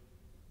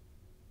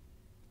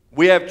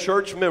 We have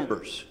church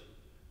members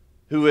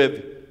who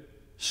have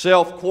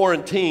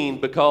self-quarantined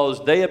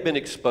because they have been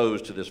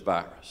exposed to this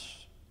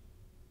virus.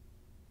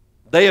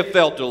 They have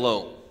felt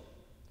alone.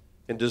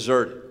 and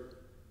deserted.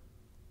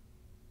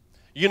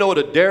 You know what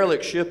a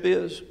derelict ship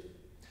is?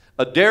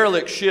 A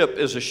derelict ship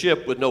is a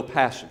ship with no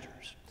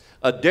passengers.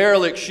 A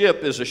derelict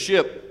ship is a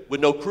ship with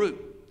no crew.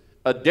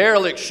 A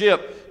derelict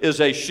ship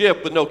is a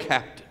ship with no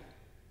captain.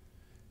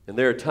 And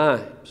there are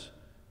times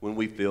when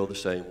we feel the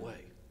same way.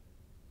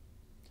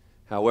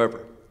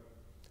 However,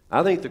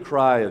 I think the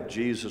cry of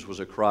Jesus was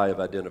a cry of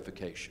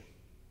identification.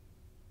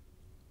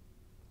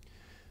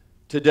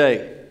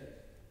 Today,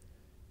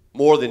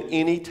 more than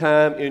any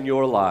time in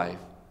your life,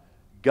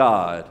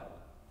 God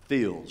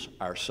feels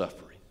our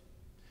suffering.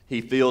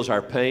 He feels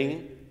our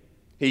pain.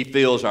 He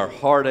feels our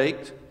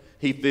heartache.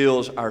 He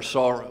feels our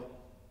sorrow.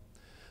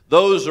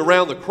 Those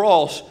around the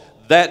cross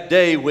that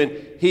day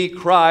when he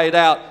cried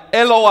out,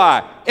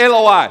 Eloi,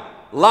 Eloi,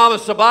 lama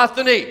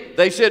sabachthani,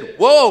 they said,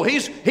 whoa,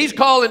 he's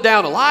calling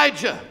down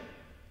Elijah.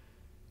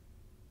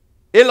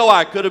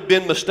 Eloi could have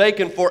been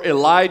mistaken for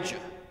Elijah.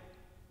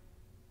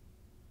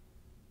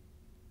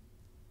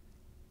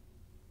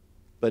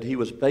 But he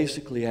was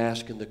basically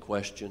asking the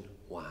question,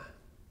 why?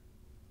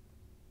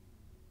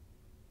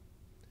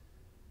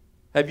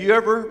 Have you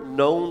ever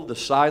known the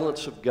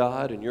silence of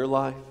God in your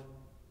life?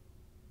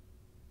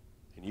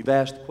 And you've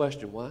asked the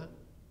question, why?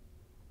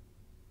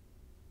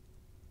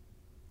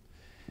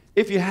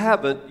 If you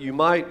haven't, you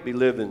might be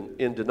living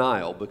in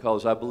denial,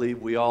 because I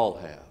believe we all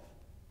have.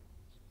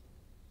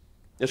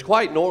 It's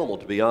quite normal,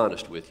 to be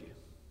honest with you.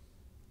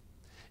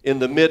 In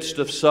the midst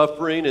of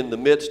suffering, in the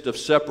midst of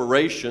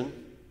separation,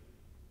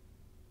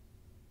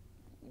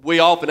 we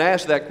often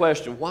ask that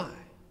question, why?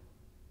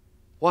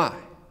 Why?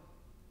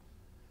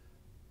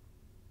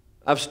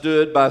 I've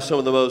stood by some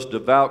of the most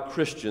devout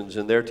Christians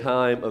in their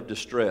time of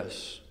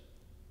distress,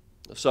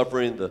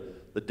 suffering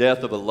the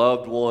death of a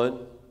loved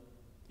one,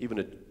 even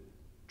a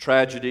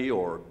tragedy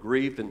or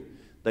grief, and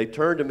they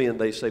turn to me and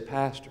they say,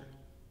 Pastor,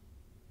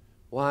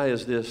 why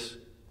is this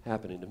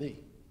happening to me?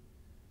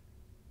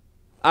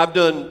 I've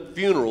done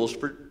funerals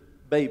for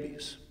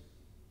babies.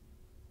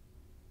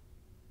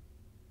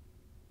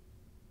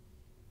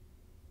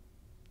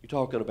 You're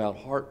talking about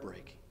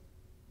heartbreaking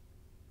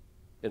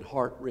and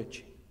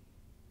heart-wrenching.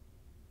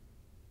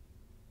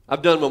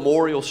 I've done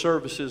memorial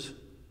services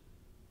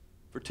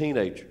for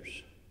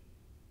teenagers,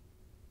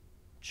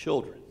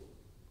 children.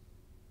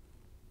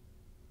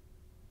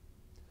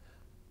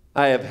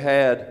 I have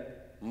had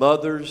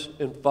mothers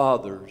and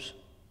fathers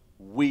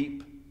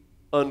weep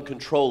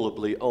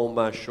uncontrollably on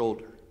my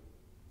shoulder.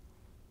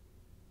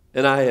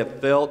 And I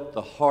have felt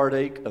the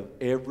heartache of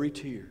every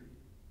tear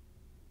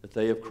that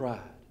they have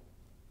cried.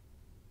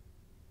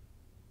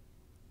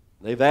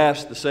 They've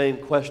asked the same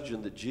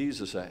question that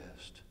Jesus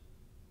asked.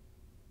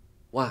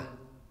 Why?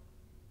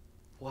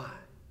 Why?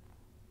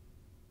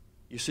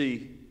 You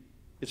see,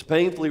 it's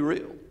painfully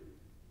real.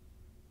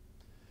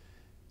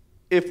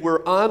 If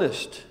we're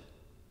honest,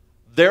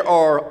 there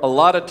are a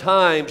lot of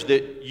times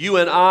that you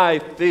and I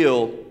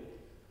feel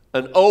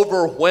an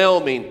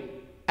overwhelming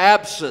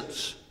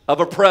absence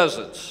of a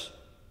presence.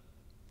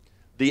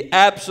 The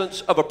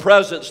absence of a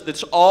presence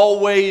that's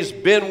always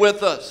been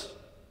with us.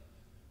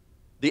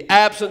 The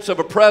absence of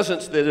a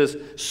presence that has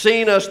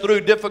seen us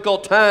through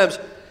difficult times.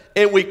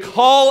 And we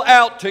call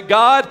out to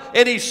God,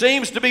 and He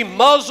seems to be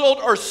muzzled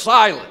or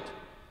silent.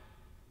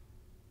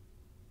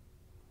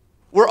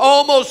 We're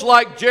almost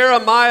like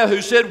Jeremiah,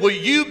 who said, will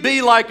you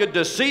be like a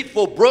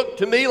deceitful brook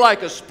to me,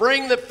 like a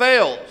spring that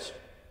fails?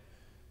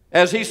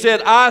 As he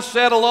said, I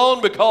sat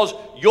alone because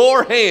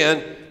your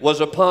hand was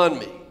upon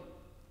me.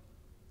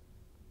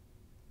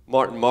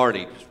 Martin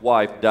Marnie's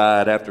wife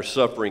died after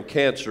suffering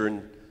cancer,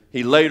 and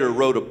he later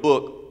wrote a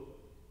book,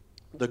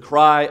 The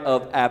Cry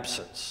of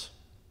Absence.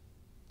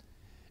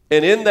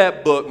 And in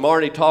that book,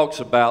 Marnie talks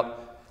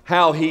about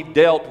how he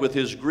dealt with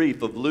his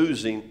grief of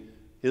losing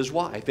his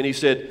wife. And he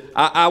said,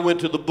 I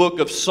went to the book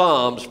of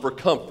Psalms for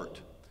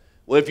comfort.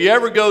 Well, if you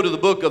ever go to the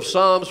book of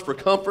Psalms for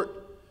comfort,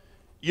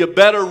 you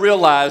better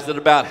realize that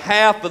about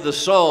half of the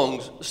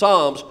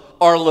Psalms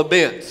are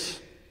laments.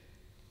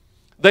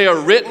 They are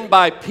written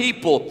by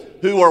people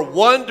who are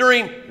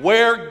wondering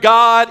where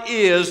God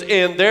is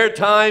in their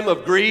time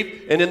of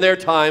grief and in their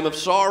time of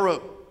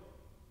sorrow.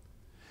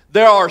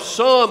 There are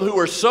some who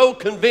are so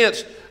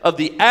convinced of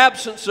the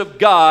absence of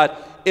God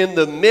in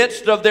the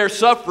midst of their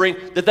suffering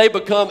that they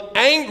become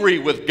angry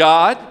with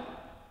God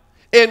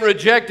and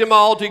reject Him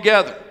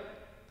altogether.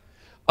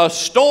 A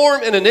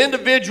storm in an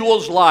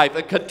individual's life,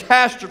 a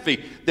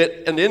catastrophe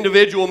that an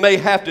individual may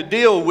have to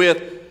deal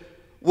with,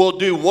 will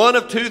do one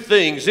of two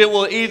things. It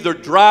will either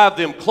drive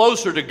them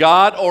closer to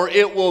God, or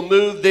it will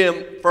move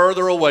them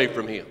further away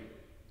from Him.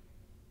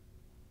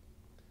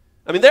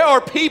 I mean, there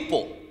are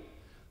people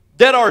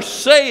that are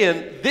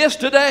saying this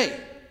today.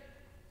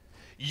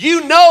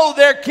 You know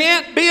there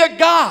can't be a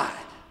God.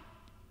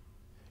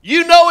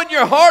 You know in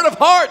your heart of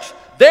hearts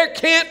there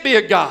can't be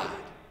a God.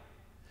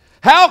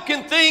 How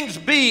can things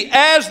be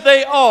as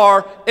they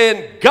are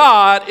and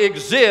God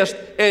exist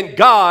and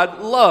God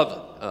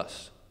love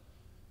us?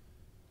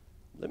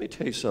 Let me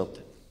tell you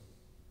something.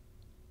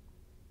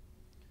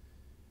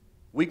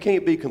 We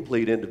can't be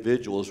complete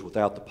individuals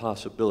without the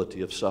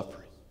possibility of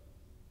suffering.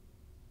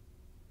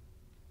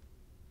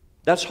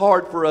 That's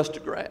hard for us to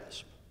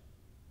grasp.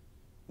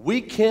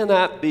 We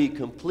cannot be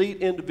complete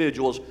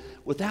individuals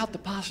without the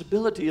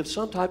possibility of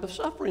some type of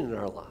suffering in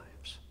our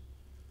lives.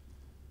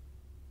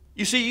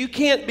 You see, you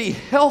can't be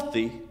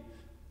healthy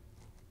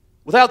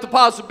without the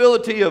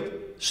possibility of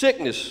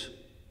sickness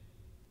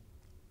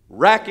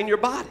racking your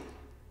body.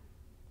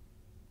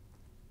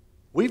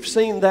 We've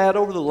seen that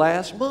over the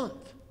last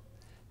month.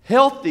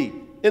 Healthy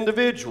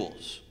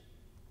individuals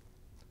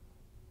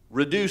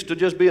reduced to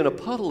just being a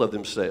puddle of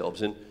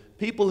themselves, and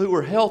people who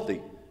are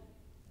healthy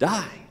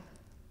dying.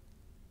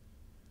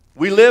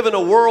 We live in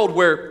a world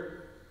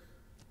where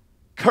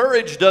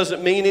courage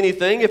doesn't mean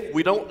anything if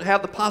we don't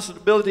have the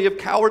possibility of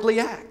cowardly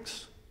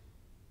acts.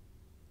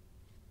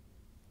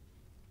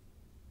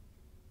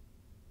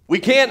 We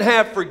can't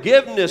have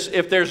forgiveness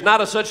if there's not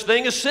a such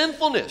thing as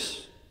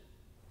sinfulness.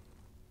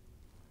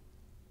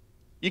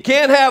 You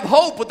can't have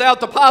hope without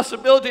the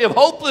possibility of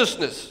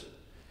hopelessness.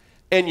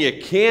 And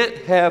you can't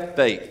have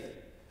faith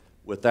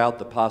without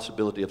the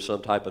possibility of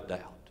some type of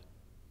doubt.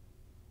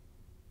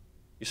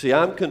 You see,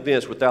 I'm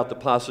convinced without the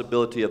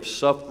possibility of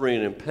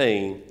suffering and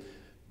pain,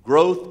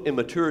 growth and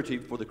maturity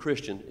for the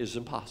Christian is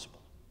impossible.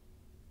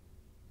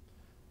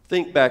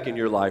 Think back in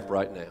your life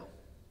right now.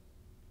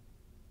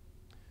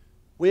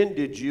 When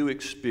did you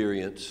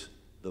experience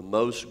the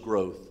most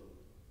growth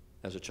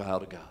as a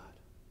child of God?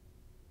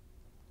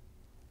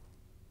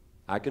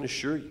 I can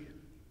assure you,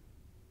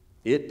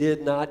 it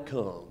did not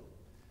come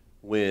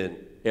when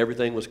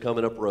everything was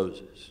coming up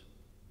roses.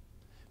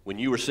 When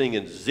you were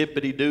singing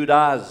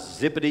zippity-doo-dah,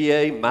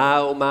 zippity-yay, my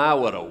oh my,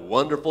 what a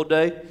wonderful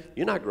day.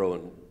 You're not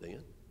growing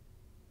then.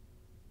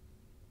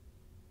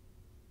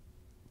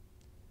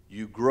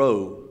 You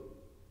grow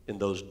in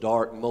those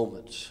dark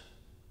moments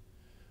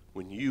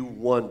when you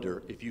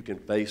wonder if you can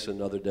face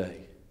another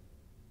day.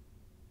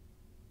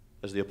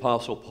 As the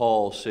Apostle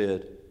Paul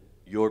said,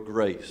 your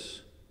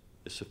grace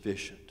is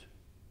sufficient.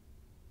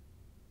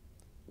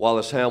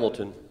 Wallace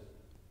Hamilton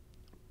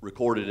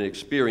recorded an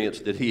experience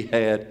that he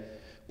had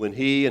when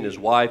he and his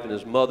wife and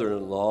his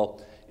mother-in-law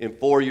and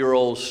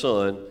 4-year-old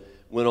son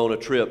went on a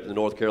trip to the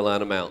North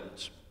Carolina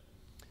mountains.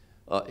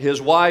 His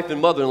wife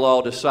and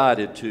mother-in-law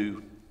decided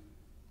to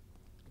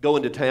go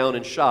into town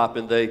and shop,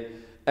 and they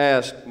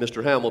asked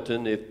Mr.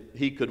 Hamilton if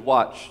he could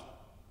watch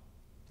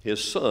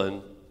his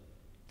son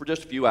for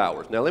just a few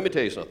hours. Now, let me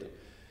tell you something.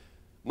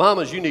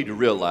 Mamas, you need to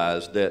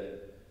realize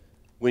that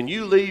when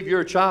you leave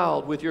your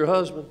child with your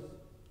husband,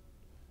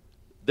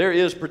 there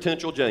is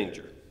potential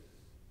danger.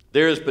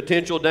 There is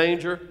potential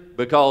danger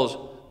because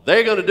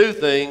they're going to do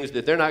things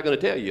that they're not going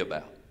to tell you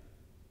about.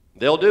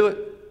 They'll do it.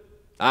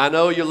 I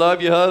know you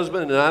love your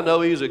husband, and I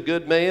know he's a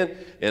good man,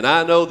 and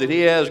I know that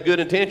he has good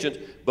intentions,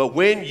 but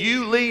when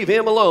you leave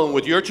him alone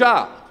with your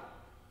child,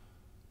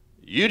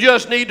 you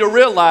just need to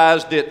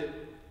realize that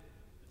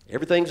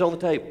everything's on the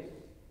table.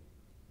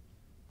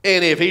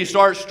 And if he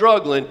starts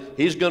struggling,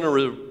 he's going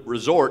to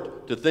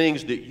resort to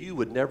things that you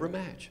would never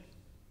imagine.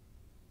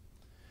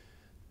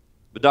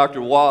 But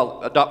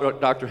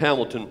Dr.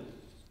 Hamilton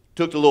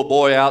took the little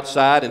boy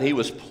outside, and he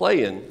was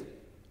playing,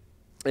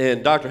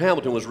 and Dr.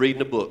 Hamilton was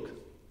reading a book.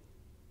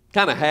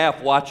 Kind of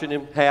half watching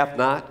him, half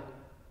not,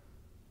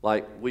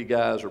 like we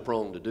guys are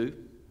prone to do.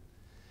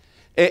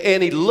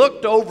 And he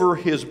looked over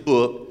his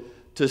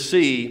book to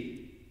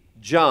see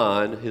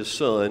John, his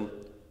son,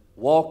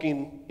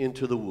 walking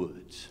into the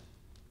woods.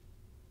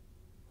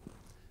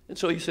 And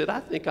so he said, I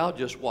think I'll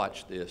just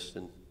watch this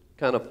and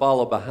kind of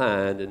follow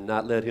behind and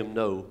not let him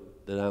know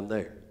that I'm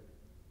there.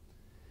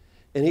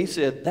 And he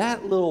said,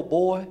 that little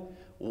boy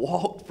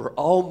walked for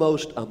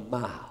almost a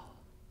mile.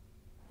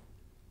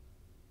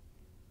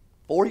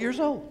 4 years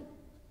old.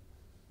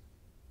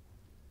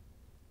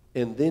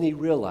 And then he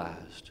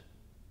realized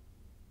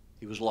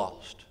he was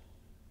lost.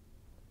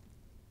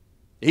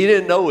 He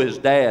didn't know his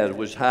dad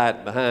was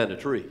hiding behind a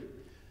tree.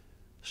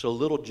 So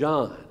little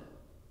John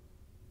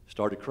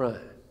started crying.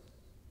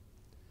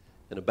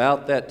 And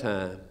about that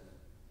time,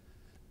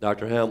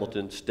 Dr.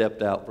 Hamilton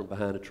stepped out from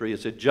behind a tree and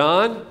said,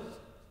 John,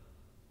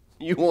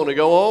 you want to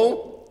go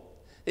home?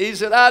 He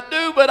said, I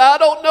do, but I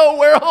don't know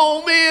where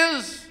home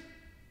is.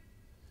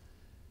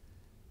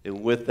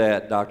 And with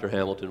that, Dr.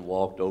 Hamilton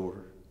walked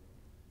over,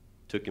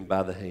 took him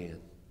by the hand,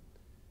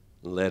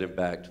 and led him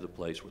back to the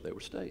place where they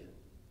were staying.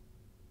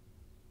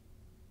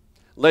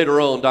 Later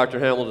on, Dr.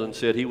 Hamilton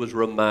said he was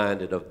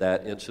reminded of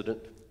that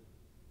incident.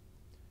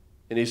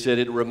 And he said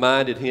it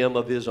reminded him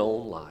of his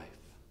own life.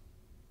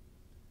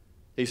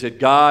 He said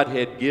God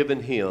had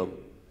given him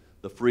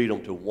the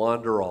freedom to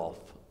wander off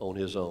on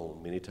his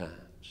own many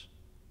times.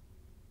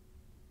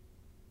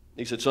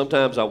 He said,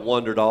 sometimes I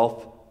wandered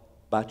off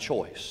by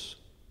choice.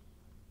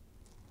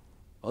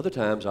 Other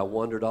times I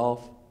wandered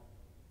off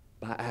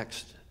by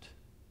accident.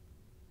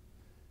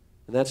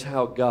 And that's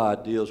how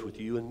God deals with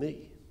you and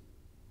me.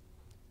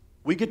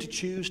 We get to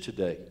choose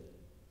today,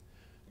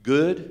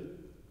 good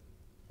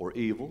or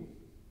evil,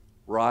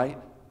 right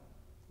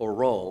or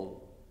wrong,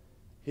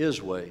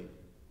 His way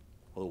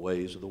or the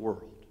ways of the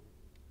world.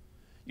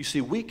 You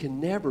see, we can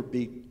never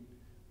be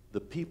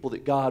the people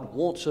that God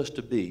wants us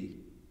to be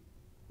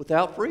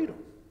without freedom.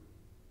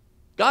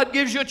 God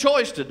gives you a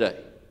choice today.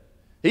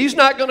 He's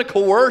not going to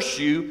coerce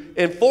you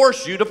and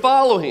force you to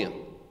follow Him.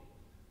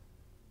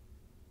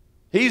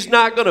 He's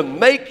not going to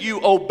make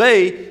you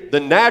obey the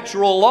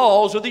natural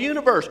laws of the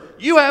universe.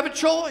 You have a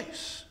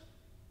choice.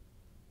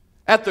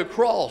 At the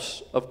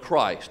cross of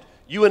Christ,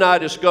 you and I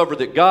discover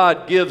that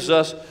God gives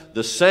us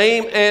the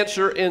same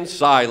answer in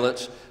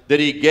silence that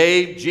He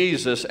gave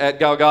Jesus at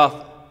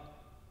Golgotha.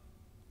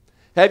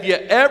 Have you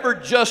ever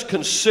just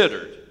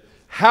considered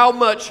how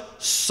much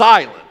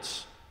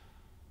silence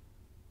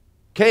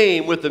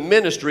came with the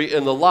ministry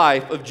and the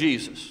life of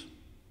Jesus?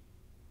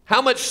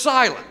 How much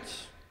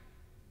silence?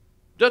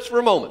 Just for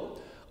a moment.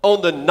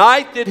 On the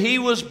night that He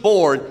was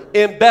born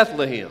in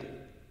Bethlehem,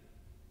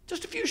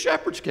 just a few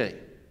shepherds came.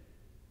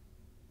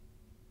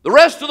 The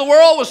rest of the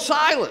world was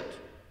silent.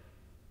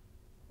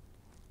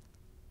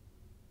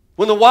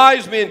 When the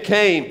wise men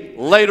came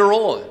later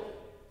on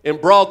and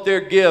brought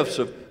their gifts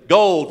of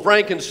gold,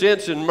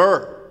 frankincense, and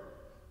myrrh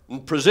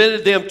and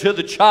presented them to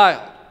the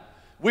child,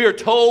 we are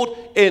told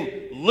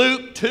in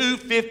Luke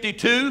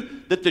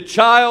 2:52 that the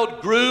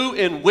child grew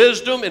in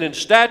wisdom and in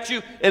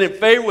stature and in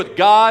favor with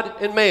God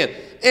and man.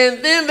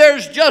 And then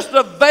there's just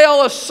a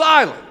veil of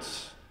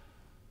silence.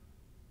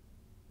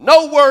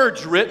 No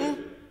words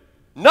written.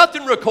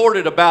 Nothing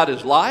recorded about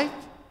his life.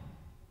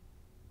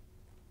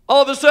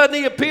 All of a sudden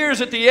he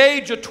appears at the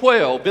age of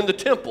 12 in the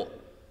temple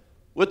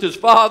with his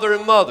father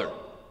and mother.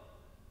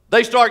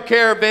 They start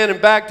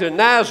caravanning back to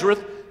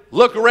Nazareth,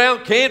 look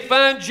around, can't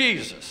find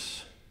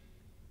Jesus.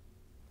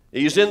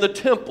 He's in the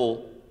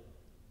temple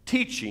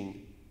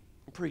teaching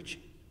and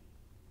preaching.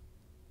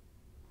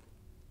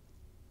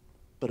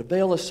 But a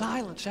veil of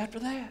silence after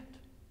that.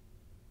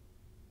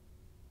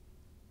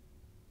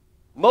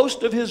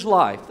 Most of his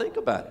life, think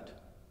about it.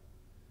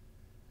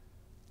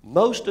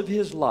 Most of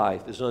his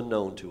life is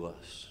unknown to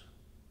us.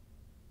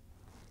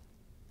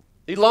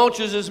 He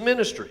launches his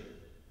ministry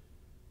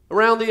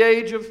around the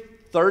age of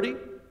 30,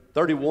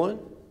 31.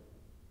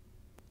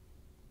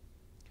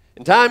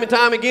 And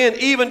time again,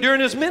 even during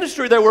his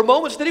ministry, there were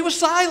moments that he was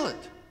silent.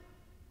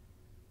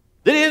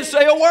 That he didn't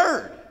say a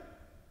word.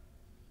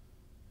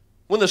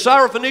 When the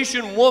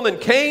Syrophoenician woman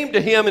came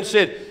to him and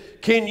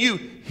said, "Can you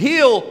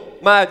heal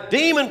my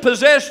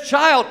demon-possessed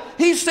child?"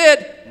 he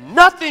said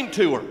nothing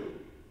to her.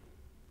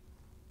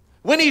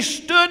 When he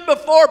stood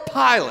before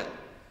Pilate,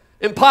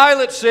 and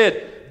Pilate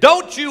said,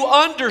 "Don't you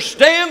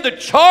understand the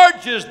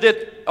charges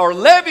that are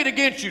levied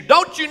against you?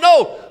 Don't you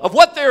know of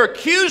what they're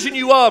accusing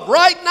you of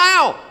right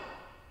now?"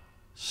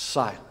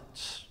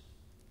 Silence.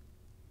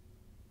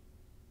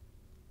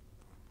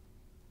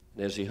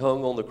 And as he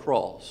hung on the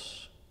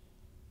cross,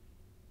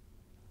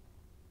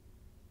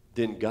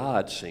 then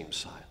God seemed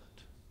silent.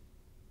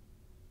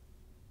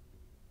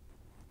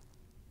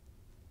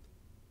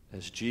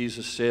 As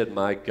Jesus said,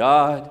 my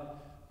God,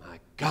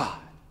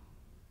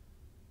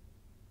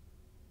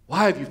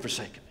 why have you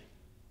forsaken me?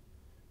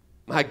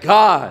 My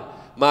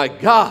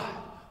God,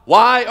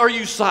 why are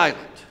you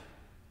silent?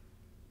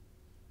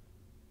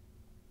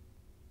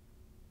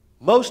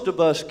 Most of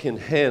us can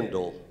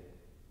handle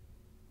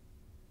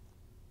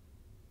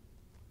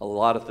a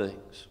lot of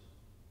things.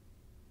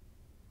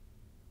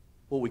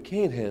 What we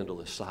can't handle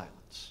is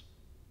silence.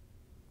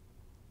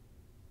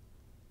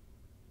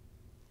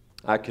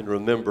 I can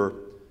remember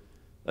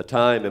a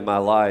time in my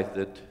life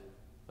that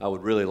I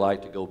would really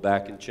like to go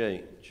back and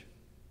change.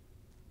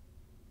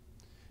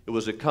 It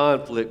was a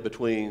conflict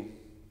between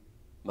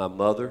my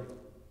mother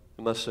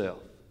and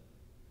myself.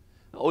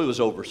 Oh, it was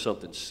over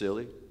something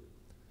silly.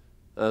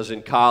 I was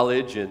in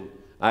college and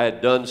I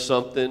had done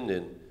something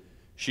and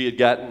she had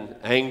gotten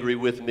angry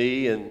with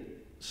me, and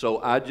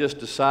so I just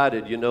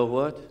decided, you know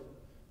what?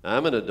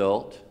 I'm an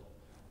adult.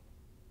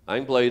 I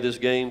can play this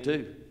game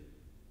too.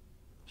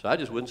 So I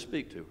just wouldn't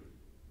speak to her.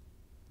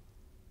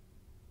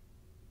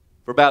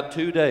 For about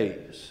 2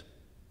 days,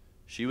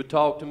 she would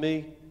talk to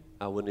me.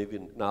 I wouldn't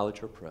even acknowledge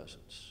her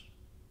presence.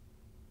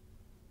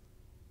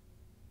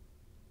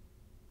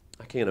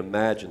 I can't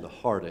imagine the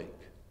heartache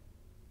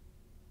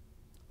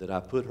that I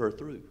put her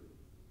through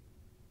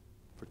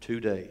for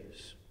 2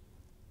 days.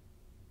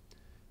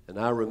 And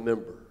I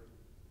remember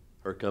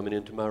her coming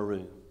into my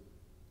room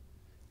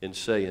and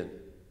saying,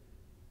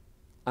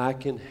 "I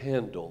can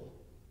handle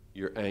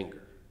your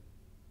anger.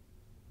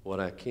 What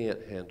I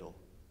can't handle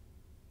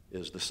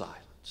is the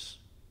silence."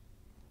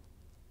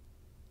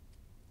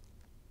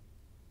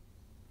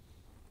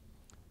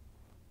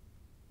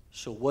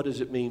 So what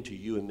does it mean to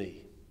you and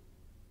me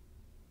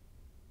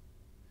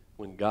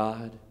when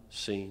God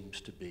seems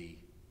to be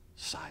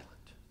silent?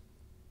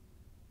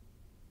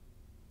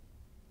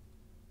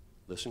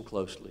 Listen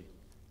closely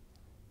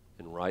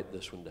and write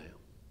this one down.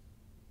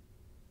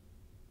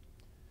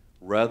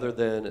 Rather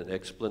than an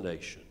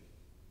explanation,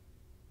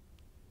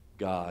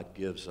 God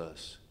gives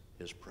us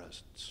His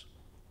presence.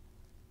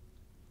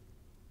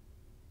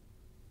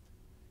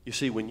 You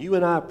see, when you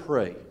and I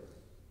pray,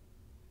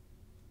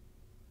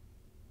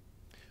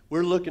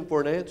 we're looking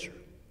for an answer.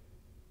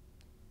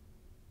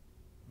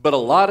 But a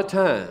lot of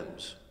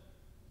times,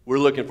 we're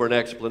looking for an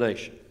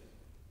explanation.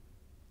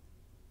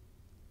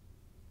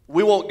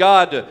 We want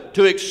God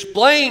to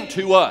explain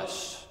to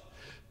us,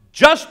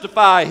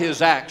 justify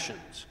His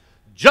actions,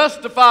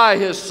 justify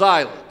His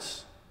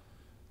silence.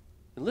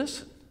 And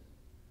listen,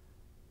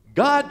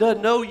 God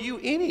doesn't owe you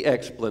any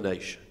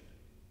explanation.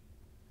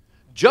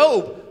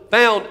 Job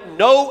found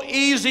no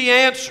easy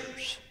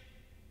answers.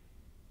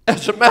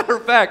 As a matter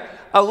of fact,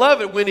 I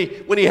love it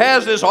when he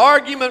has this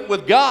argument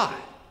with God.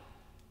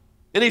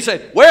 And he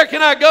said, where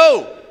can I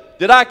go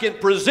that I can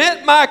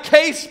present my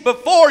case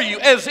before you?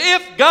 As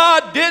if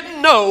God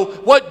didn't know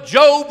what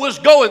Job was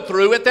going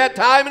through at that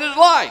time in his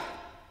life.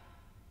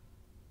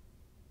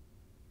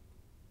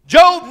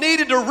 Job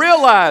needed to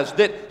realize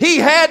that he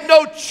had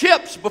no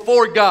chips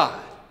before God.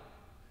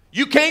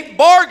 You can't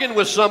bargain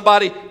with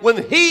somebody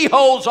when He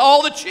holds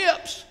all the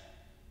chips.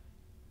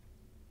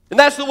 And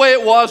that's the way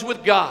it was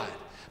with God.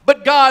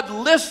 But God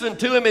listened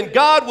to him, and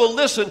God will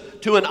listen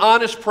to an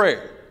honest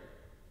prayer.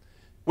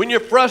 When you're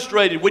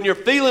frustrated, when you're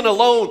feeling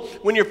alone,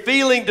 when you're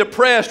feeling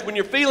depressed, when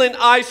you're feeling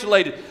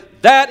isolated,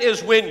 that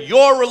is when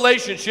your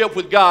relationship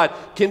with God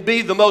can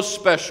be the most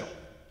special,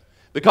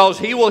 because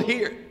He will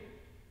hear.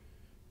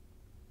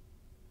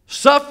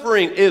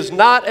 Suffering is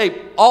not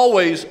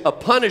always a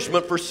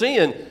punishment for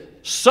sin.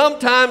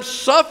 Sometimes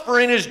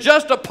suffering is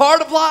just a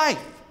part of life.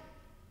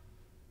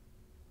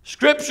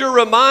 Scripture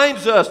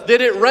reminds us that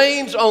it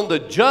rains on the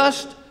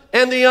just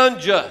and the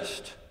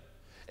unjust.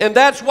 And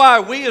that's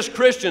why we as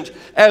Christians,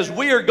 as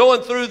we are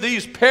going through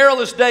these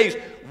perilous days,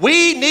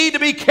 we need to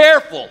be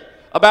careful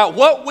about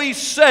what we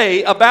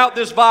say about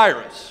this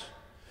virus.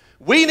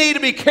 We need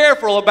to be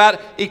careful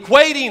about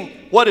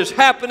equating what is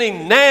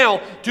happening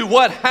now to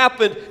what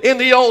happened in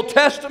the Old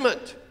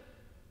Testament.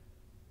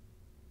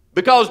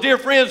 Because, dear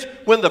friends,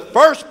 when the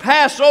first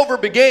Passover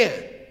began,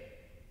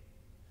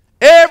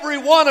 every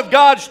one of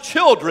God's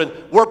children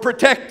were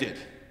protected.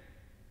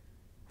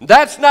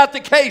 That's not the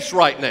case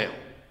right now.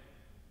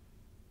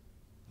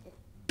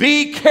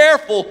 Be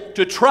careful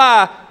to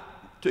try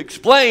to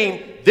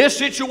explain this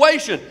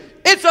situation.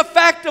 It's a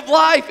fact of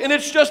life, and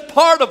it's just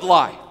part of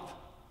life.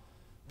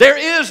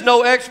 There is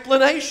no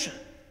explanation.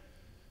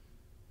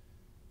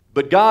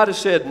 But God has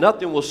said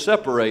nothing will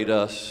separate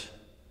us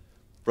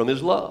from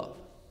His love.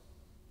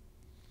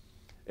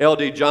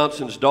 L.D.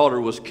 Johnson's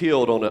daughter was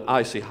killed on an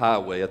icy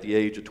highway at the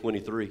age of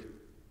 23.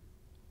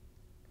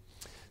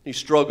 He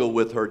struggled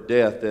with her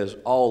death as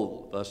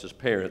all of us as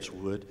parents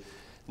would,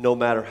 no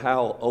matter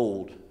how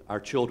old our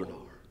children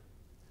are.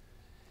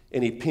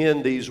 And he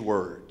penned these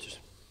words: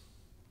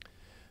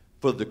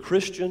 for the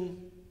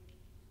Christian,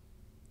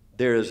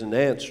 there is an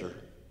answer,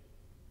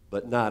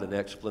 but not an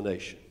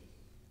explanation.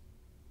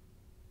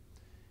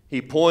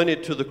 He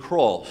pointed to the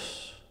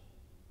cross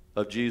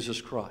of Jesus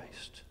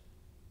Christ,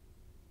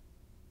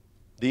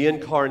 the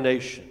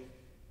incarnation,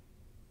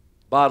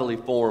 bodily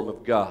form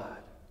of God.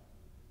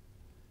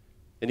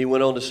 And he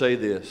went on to say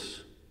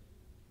this: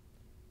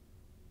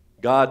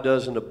 God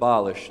doesn't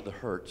abolish the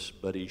hurts,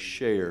 but He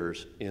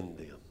shares in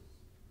them.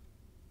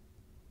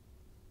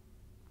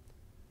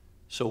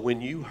 So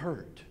when you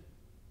hurt,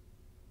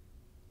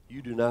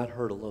 you do not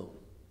hurt alone.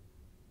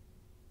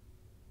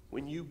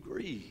 When you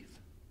grieve,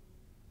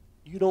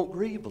 you don't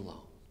grieve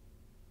alone.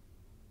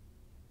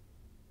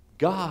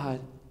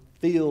 God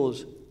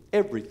feels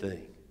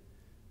everything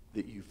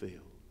that you feel.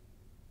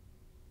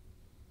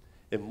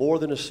 And more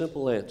than a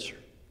simple answer,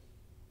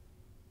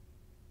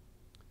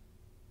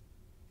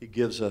 He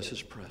gives us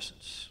His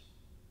presence.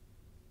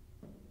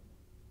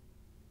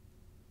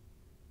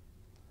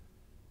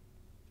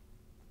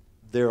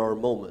 There are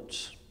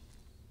moments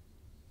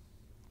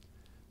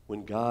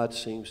when God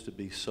seems to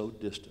be so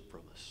distant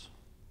from us.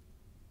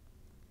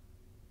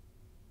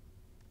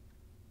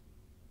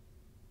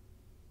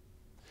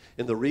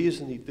 And the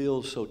reason He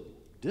feels so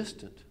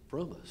distant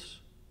from us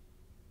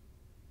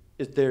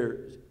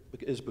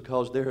is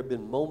because there have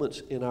been moments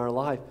in our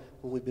life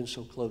when we've been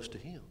so close to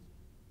Him.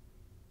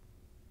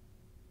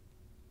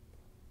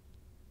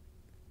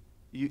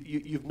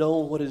 You've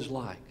known what it's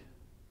like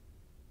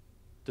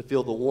to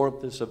feel the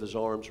warmth of His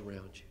arms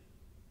around you.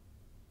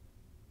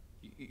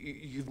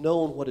 You've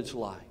known what it's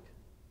like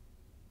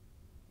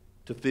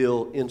to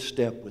feel in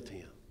step with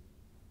Him.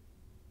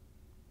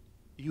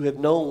 You have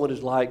known what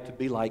it's like to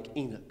be like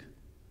Enoch,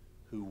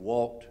 who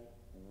walked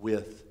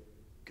with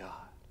God.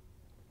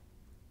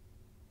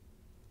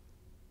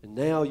 And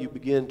now you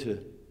begin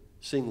to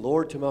sing,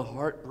 Lord, to my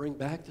heart, bring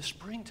back the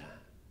springtime.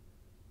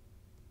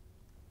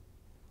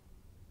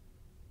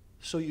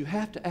 So you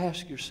have to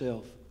ask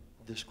yourself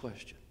this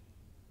question: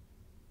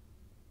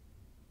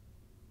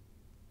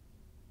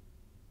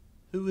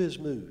 who is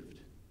moved?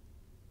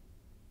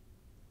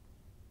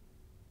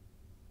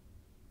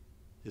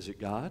 Is it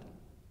God?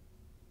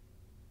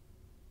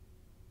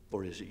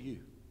 Or is it you?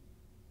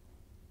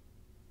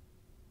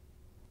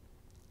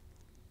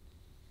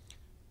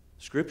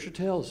 Scripture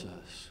tells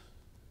us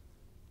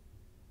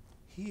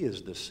He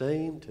is the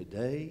same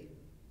today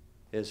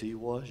as He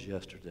was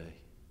yesterday.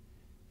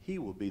 He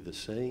will be the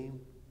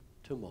same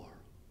tomorrow.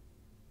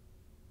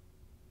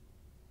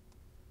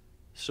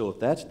 So if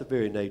that's the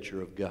very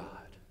nature of God,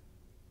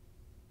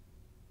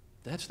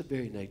 that's the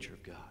very nature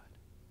of God,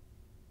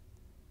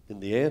 And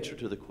the answer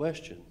to the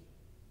question,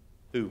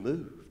 who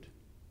moved?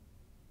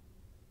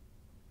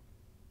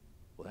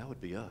 Well, that would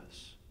be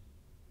us.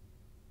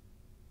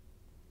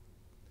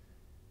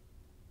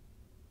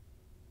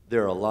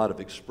 There are a lot of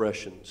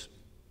expressions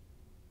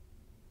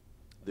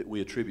that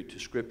we attribute to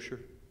Scripture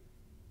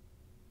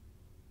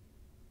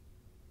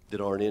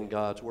that aren't in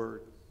God's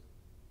Word.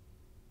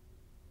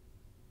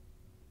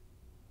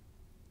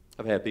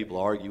 I've had people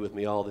argue with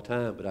me all the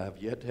time, but I have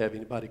yet to have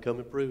anybody come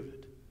and prove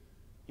it.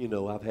 You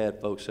know, I've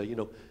had folks say,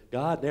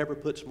 God never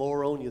puts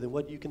more on you than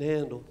what you can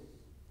handle.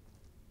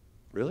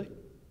 Really?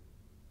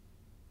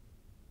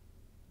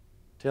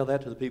 Tell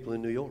that to the people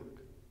in New York,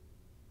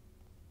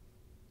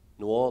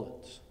 New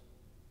Orleans,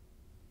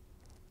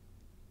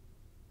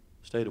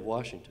 state of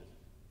Washington.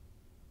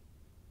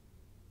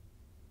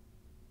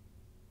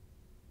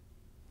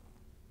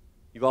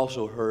 You've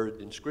also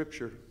heard in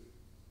Scripture,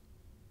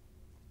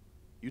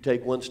 you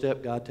take one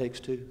step, God takes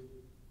two.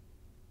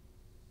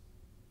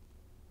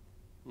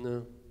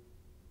 No.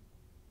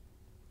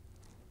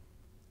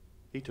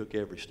 He took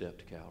every step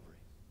to Calvary.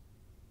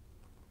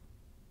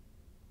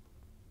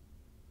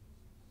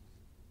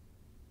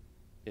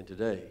 And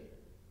today,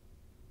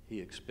 He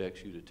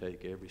expects you to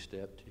take every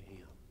step to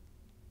Him.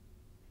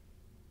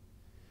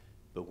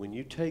 But when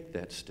you take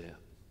that step,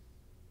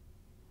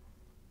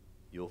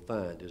 you'll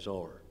find His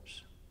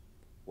arms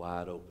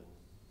wide open.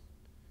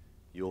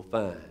 You'll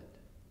find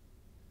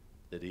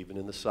that even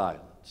in the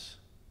silence,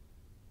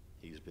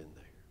 He's been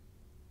there.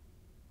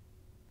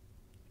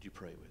 Would you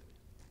pray with me?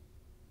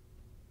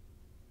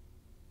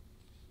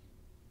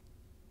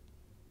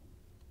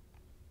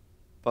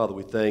 Father,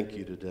 we thank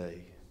You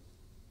today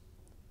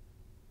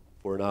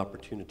for an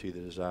opportunity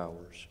that is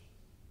ours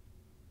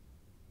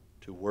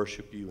to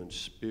worship You in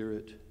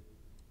spirit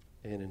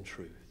and in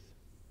truth.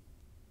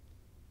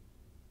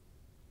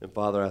 And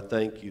Father, I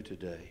thank You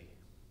today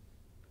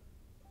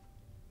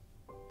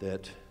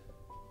that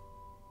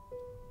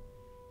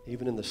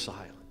even in the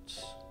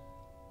silence,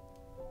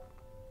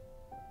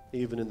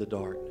 even in the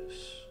darkness,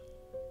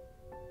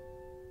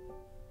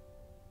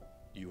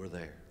 You are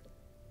there.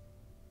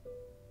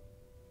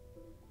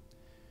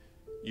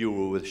 You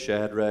were with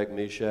Shadrach,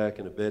 Meshach,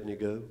 and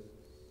Abednego in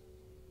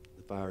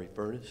the fiery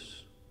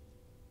furnace.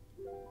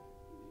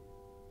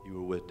 You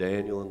were with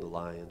Daniel in the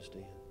lion's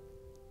den.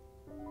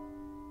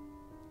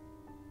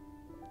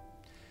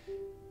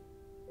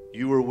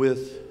 You were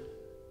with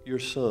Your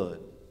Son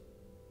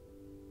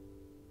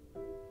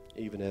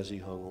even as He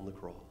hung on the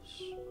cross.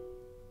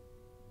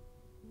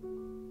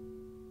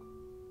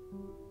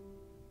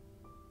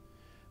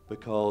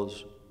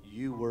 Because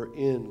You were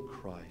in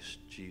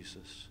Christ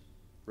Jesus,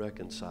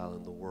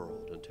 reconciling the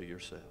world unto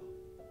Yourself.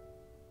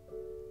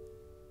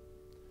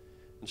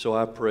 And so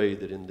I pray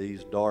that in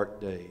these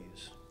dark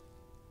days,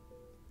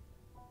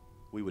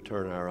 we would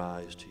turn our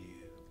eyes to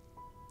You,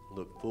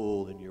 look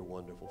full in Your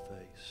wonderful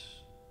face,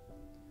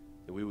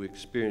 that we would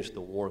experience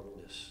the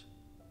warmthness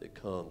that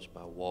comes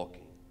by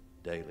walking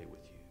daily with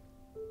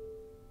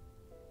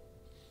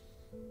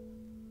You.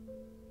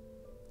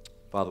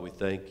 Father, we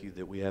thank You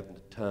that we have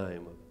the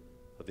time of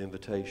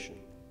invitation.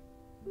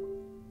 And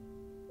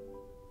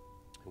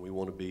we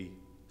want to be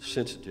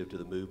sensitive to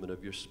the movement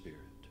of Your Spirit.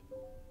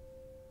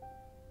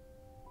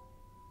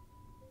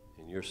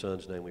 In Your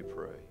Son's name we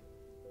pray.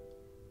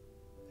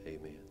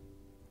 Amen.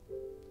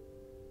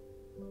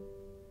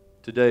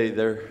 Today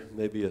there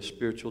may be a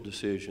spiritual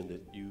decision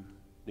that you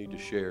need to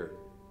share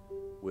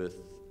with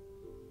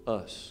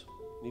us.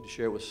 You need to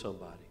share it with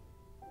somebody.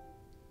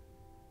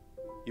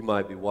 You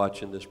might be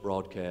watching this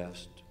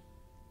broadcast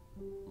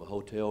from a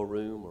hotel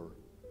room or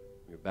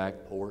your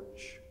back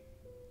porch,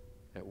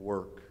 at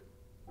work.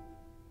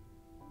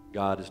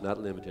 God is not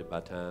limited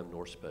by time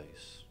nor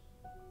space.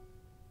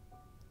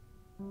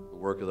 The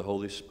work of the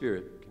Holy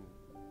Spirit can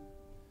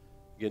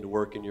begin to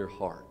work in your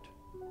heart.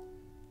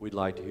 We'd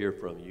like to hear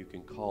from you. You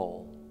can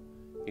call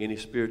any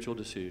spiritual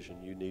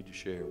decision you need to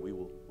share.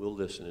 We'll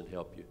listen and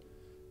help you,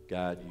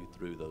 guide you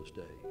through those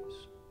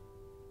days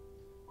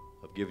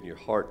of giving your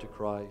heart to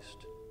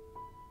Christ,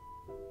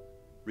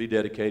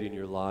 rededicating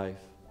your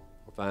life,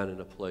 or finding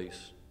a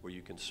place where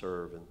you can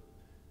serve, and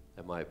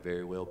that might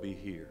very well be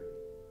here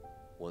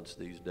once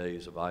these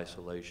days of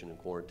isolation and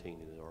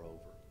quarantining are over.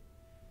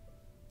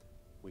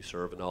 We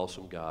serve an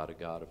awesome God, a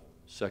God of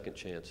second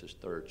chances,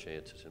 third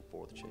chances, and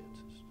fourth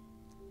chances.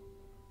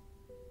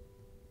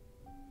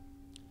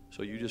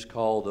 So you just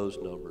call those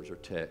numbers or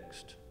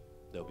text.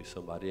 There'll be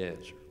somebody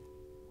answer.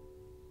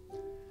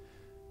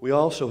 We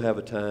also have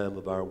a time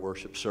of our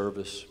worship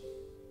service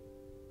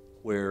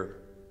where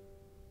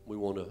we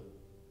want to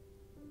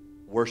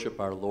worship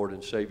our Lord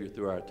and Savior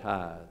through our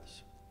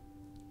tithes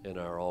and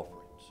our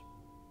offerings.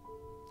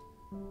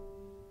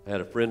 I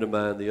had a friend of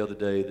mine the other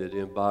day that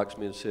inboxed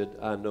me and said,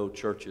 I know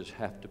churches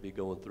have to be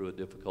going through a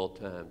difficult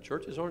time.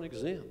 Churches aren't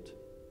exempt.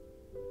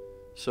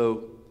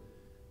 So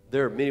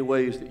there are many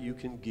ways that you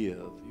can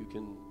give. You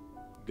can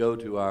go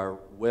to our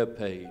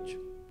webpage.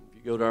 If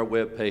you go to our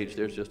webpage,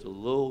 there's just a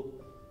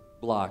little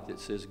block that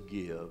says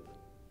give,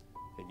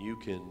 and you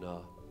can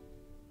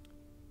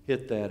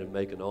hit that and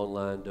make an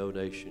online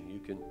donation. You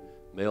can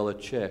mail a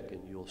check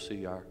and you'll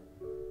see our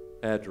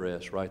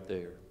address right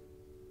there.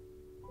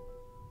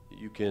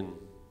 You can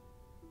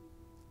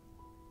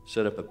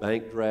set up a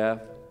bank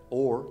draft,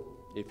 or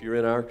if you're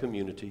in our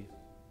community,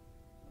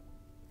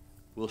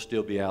 we'll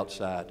still be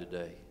outside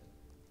today.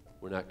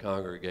 We're not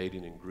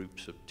congregating in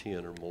groups of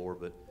 10 or more,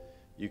 but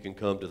you can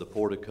come to the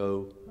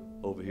portico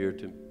over here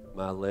to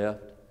my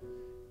left,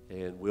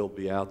 and we'll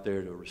be out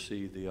there to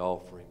receive the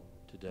offering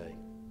today.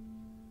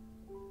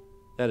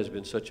 That has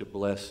been such a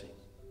blessing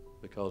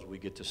because we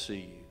get to see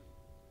you.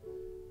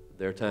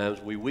 There are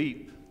times we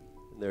weep,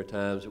 and there are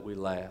times that we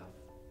laugh,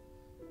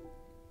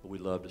 but we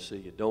love to see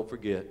you. Don't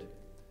forget,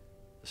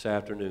 this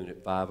afternoon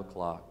at 5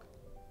 o'clock,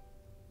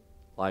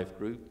 Life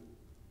Group,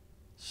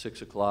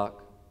 6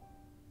 o'clock,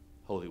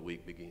 Holy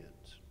Week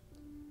begins.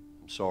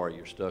 I'm sorry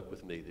you're stuck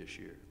with me this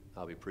year.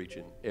 I'll be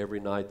preaching every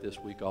night this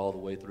week all the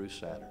way through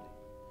Saturday.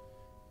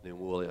 Then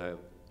we'll have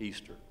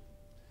Easter.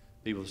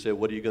 People say,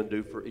 what are you going to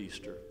do for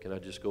Easter? Can I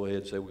just go ahead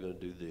and say we're going to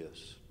do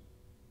this?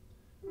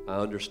 I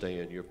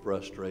understand you're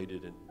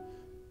frustrated, and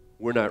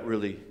we're not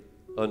really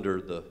under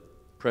the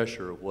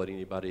pressure of what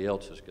anybody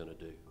else is going to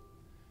do.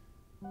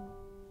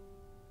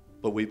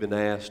 But we've been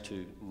asked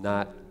to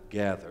not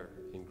gather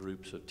in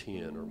groups of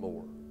 10 or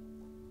more.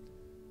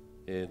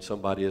 And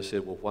somebody has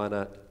said, well, why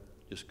not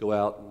just go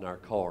out in our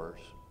cars?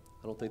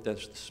 I don't think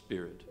that's the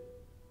spirit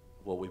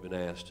of what we've been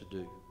asked to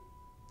do.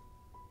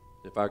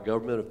 If our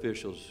government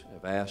officials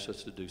have asked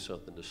us to do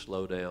something to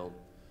slow down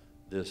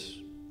this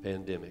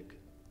pandemic,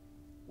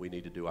 we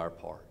need to do our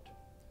part.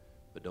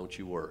 But don't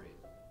you worry.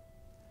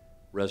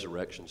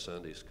 Resurrection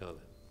Sunday is coming.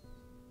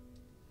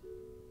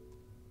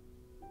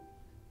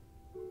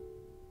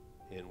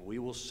 And we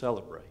will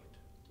celebrate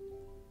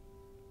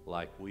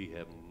like we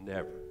have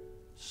never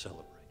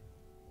celebrated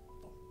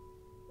before.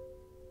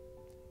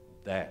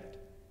 That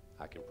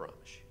I can promise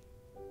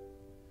you.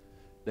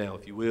 Now,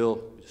 if you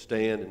will,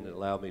 stand and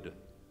allow me to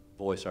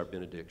voice our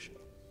benediction.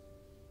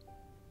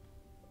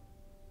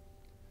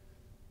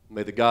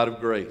 May the God of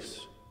grace,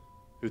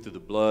 who through the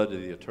blood of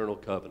the eternal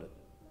covenant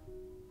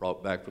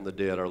brought back from the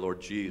dead our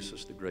Lord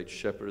Jesus, the great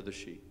shepherd of the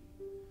sheep,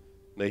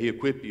 may he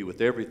equip you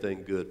with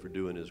everything good for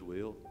doing his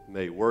will.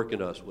 May he work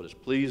in us what is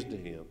pleasing to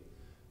him.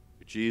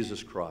 Through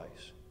Jesus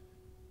Christ,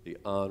 the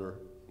honor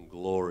and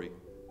glory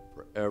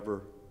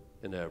forever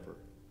and ever.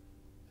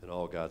 And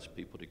all God's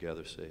people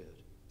together said,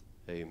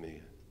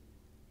 amen.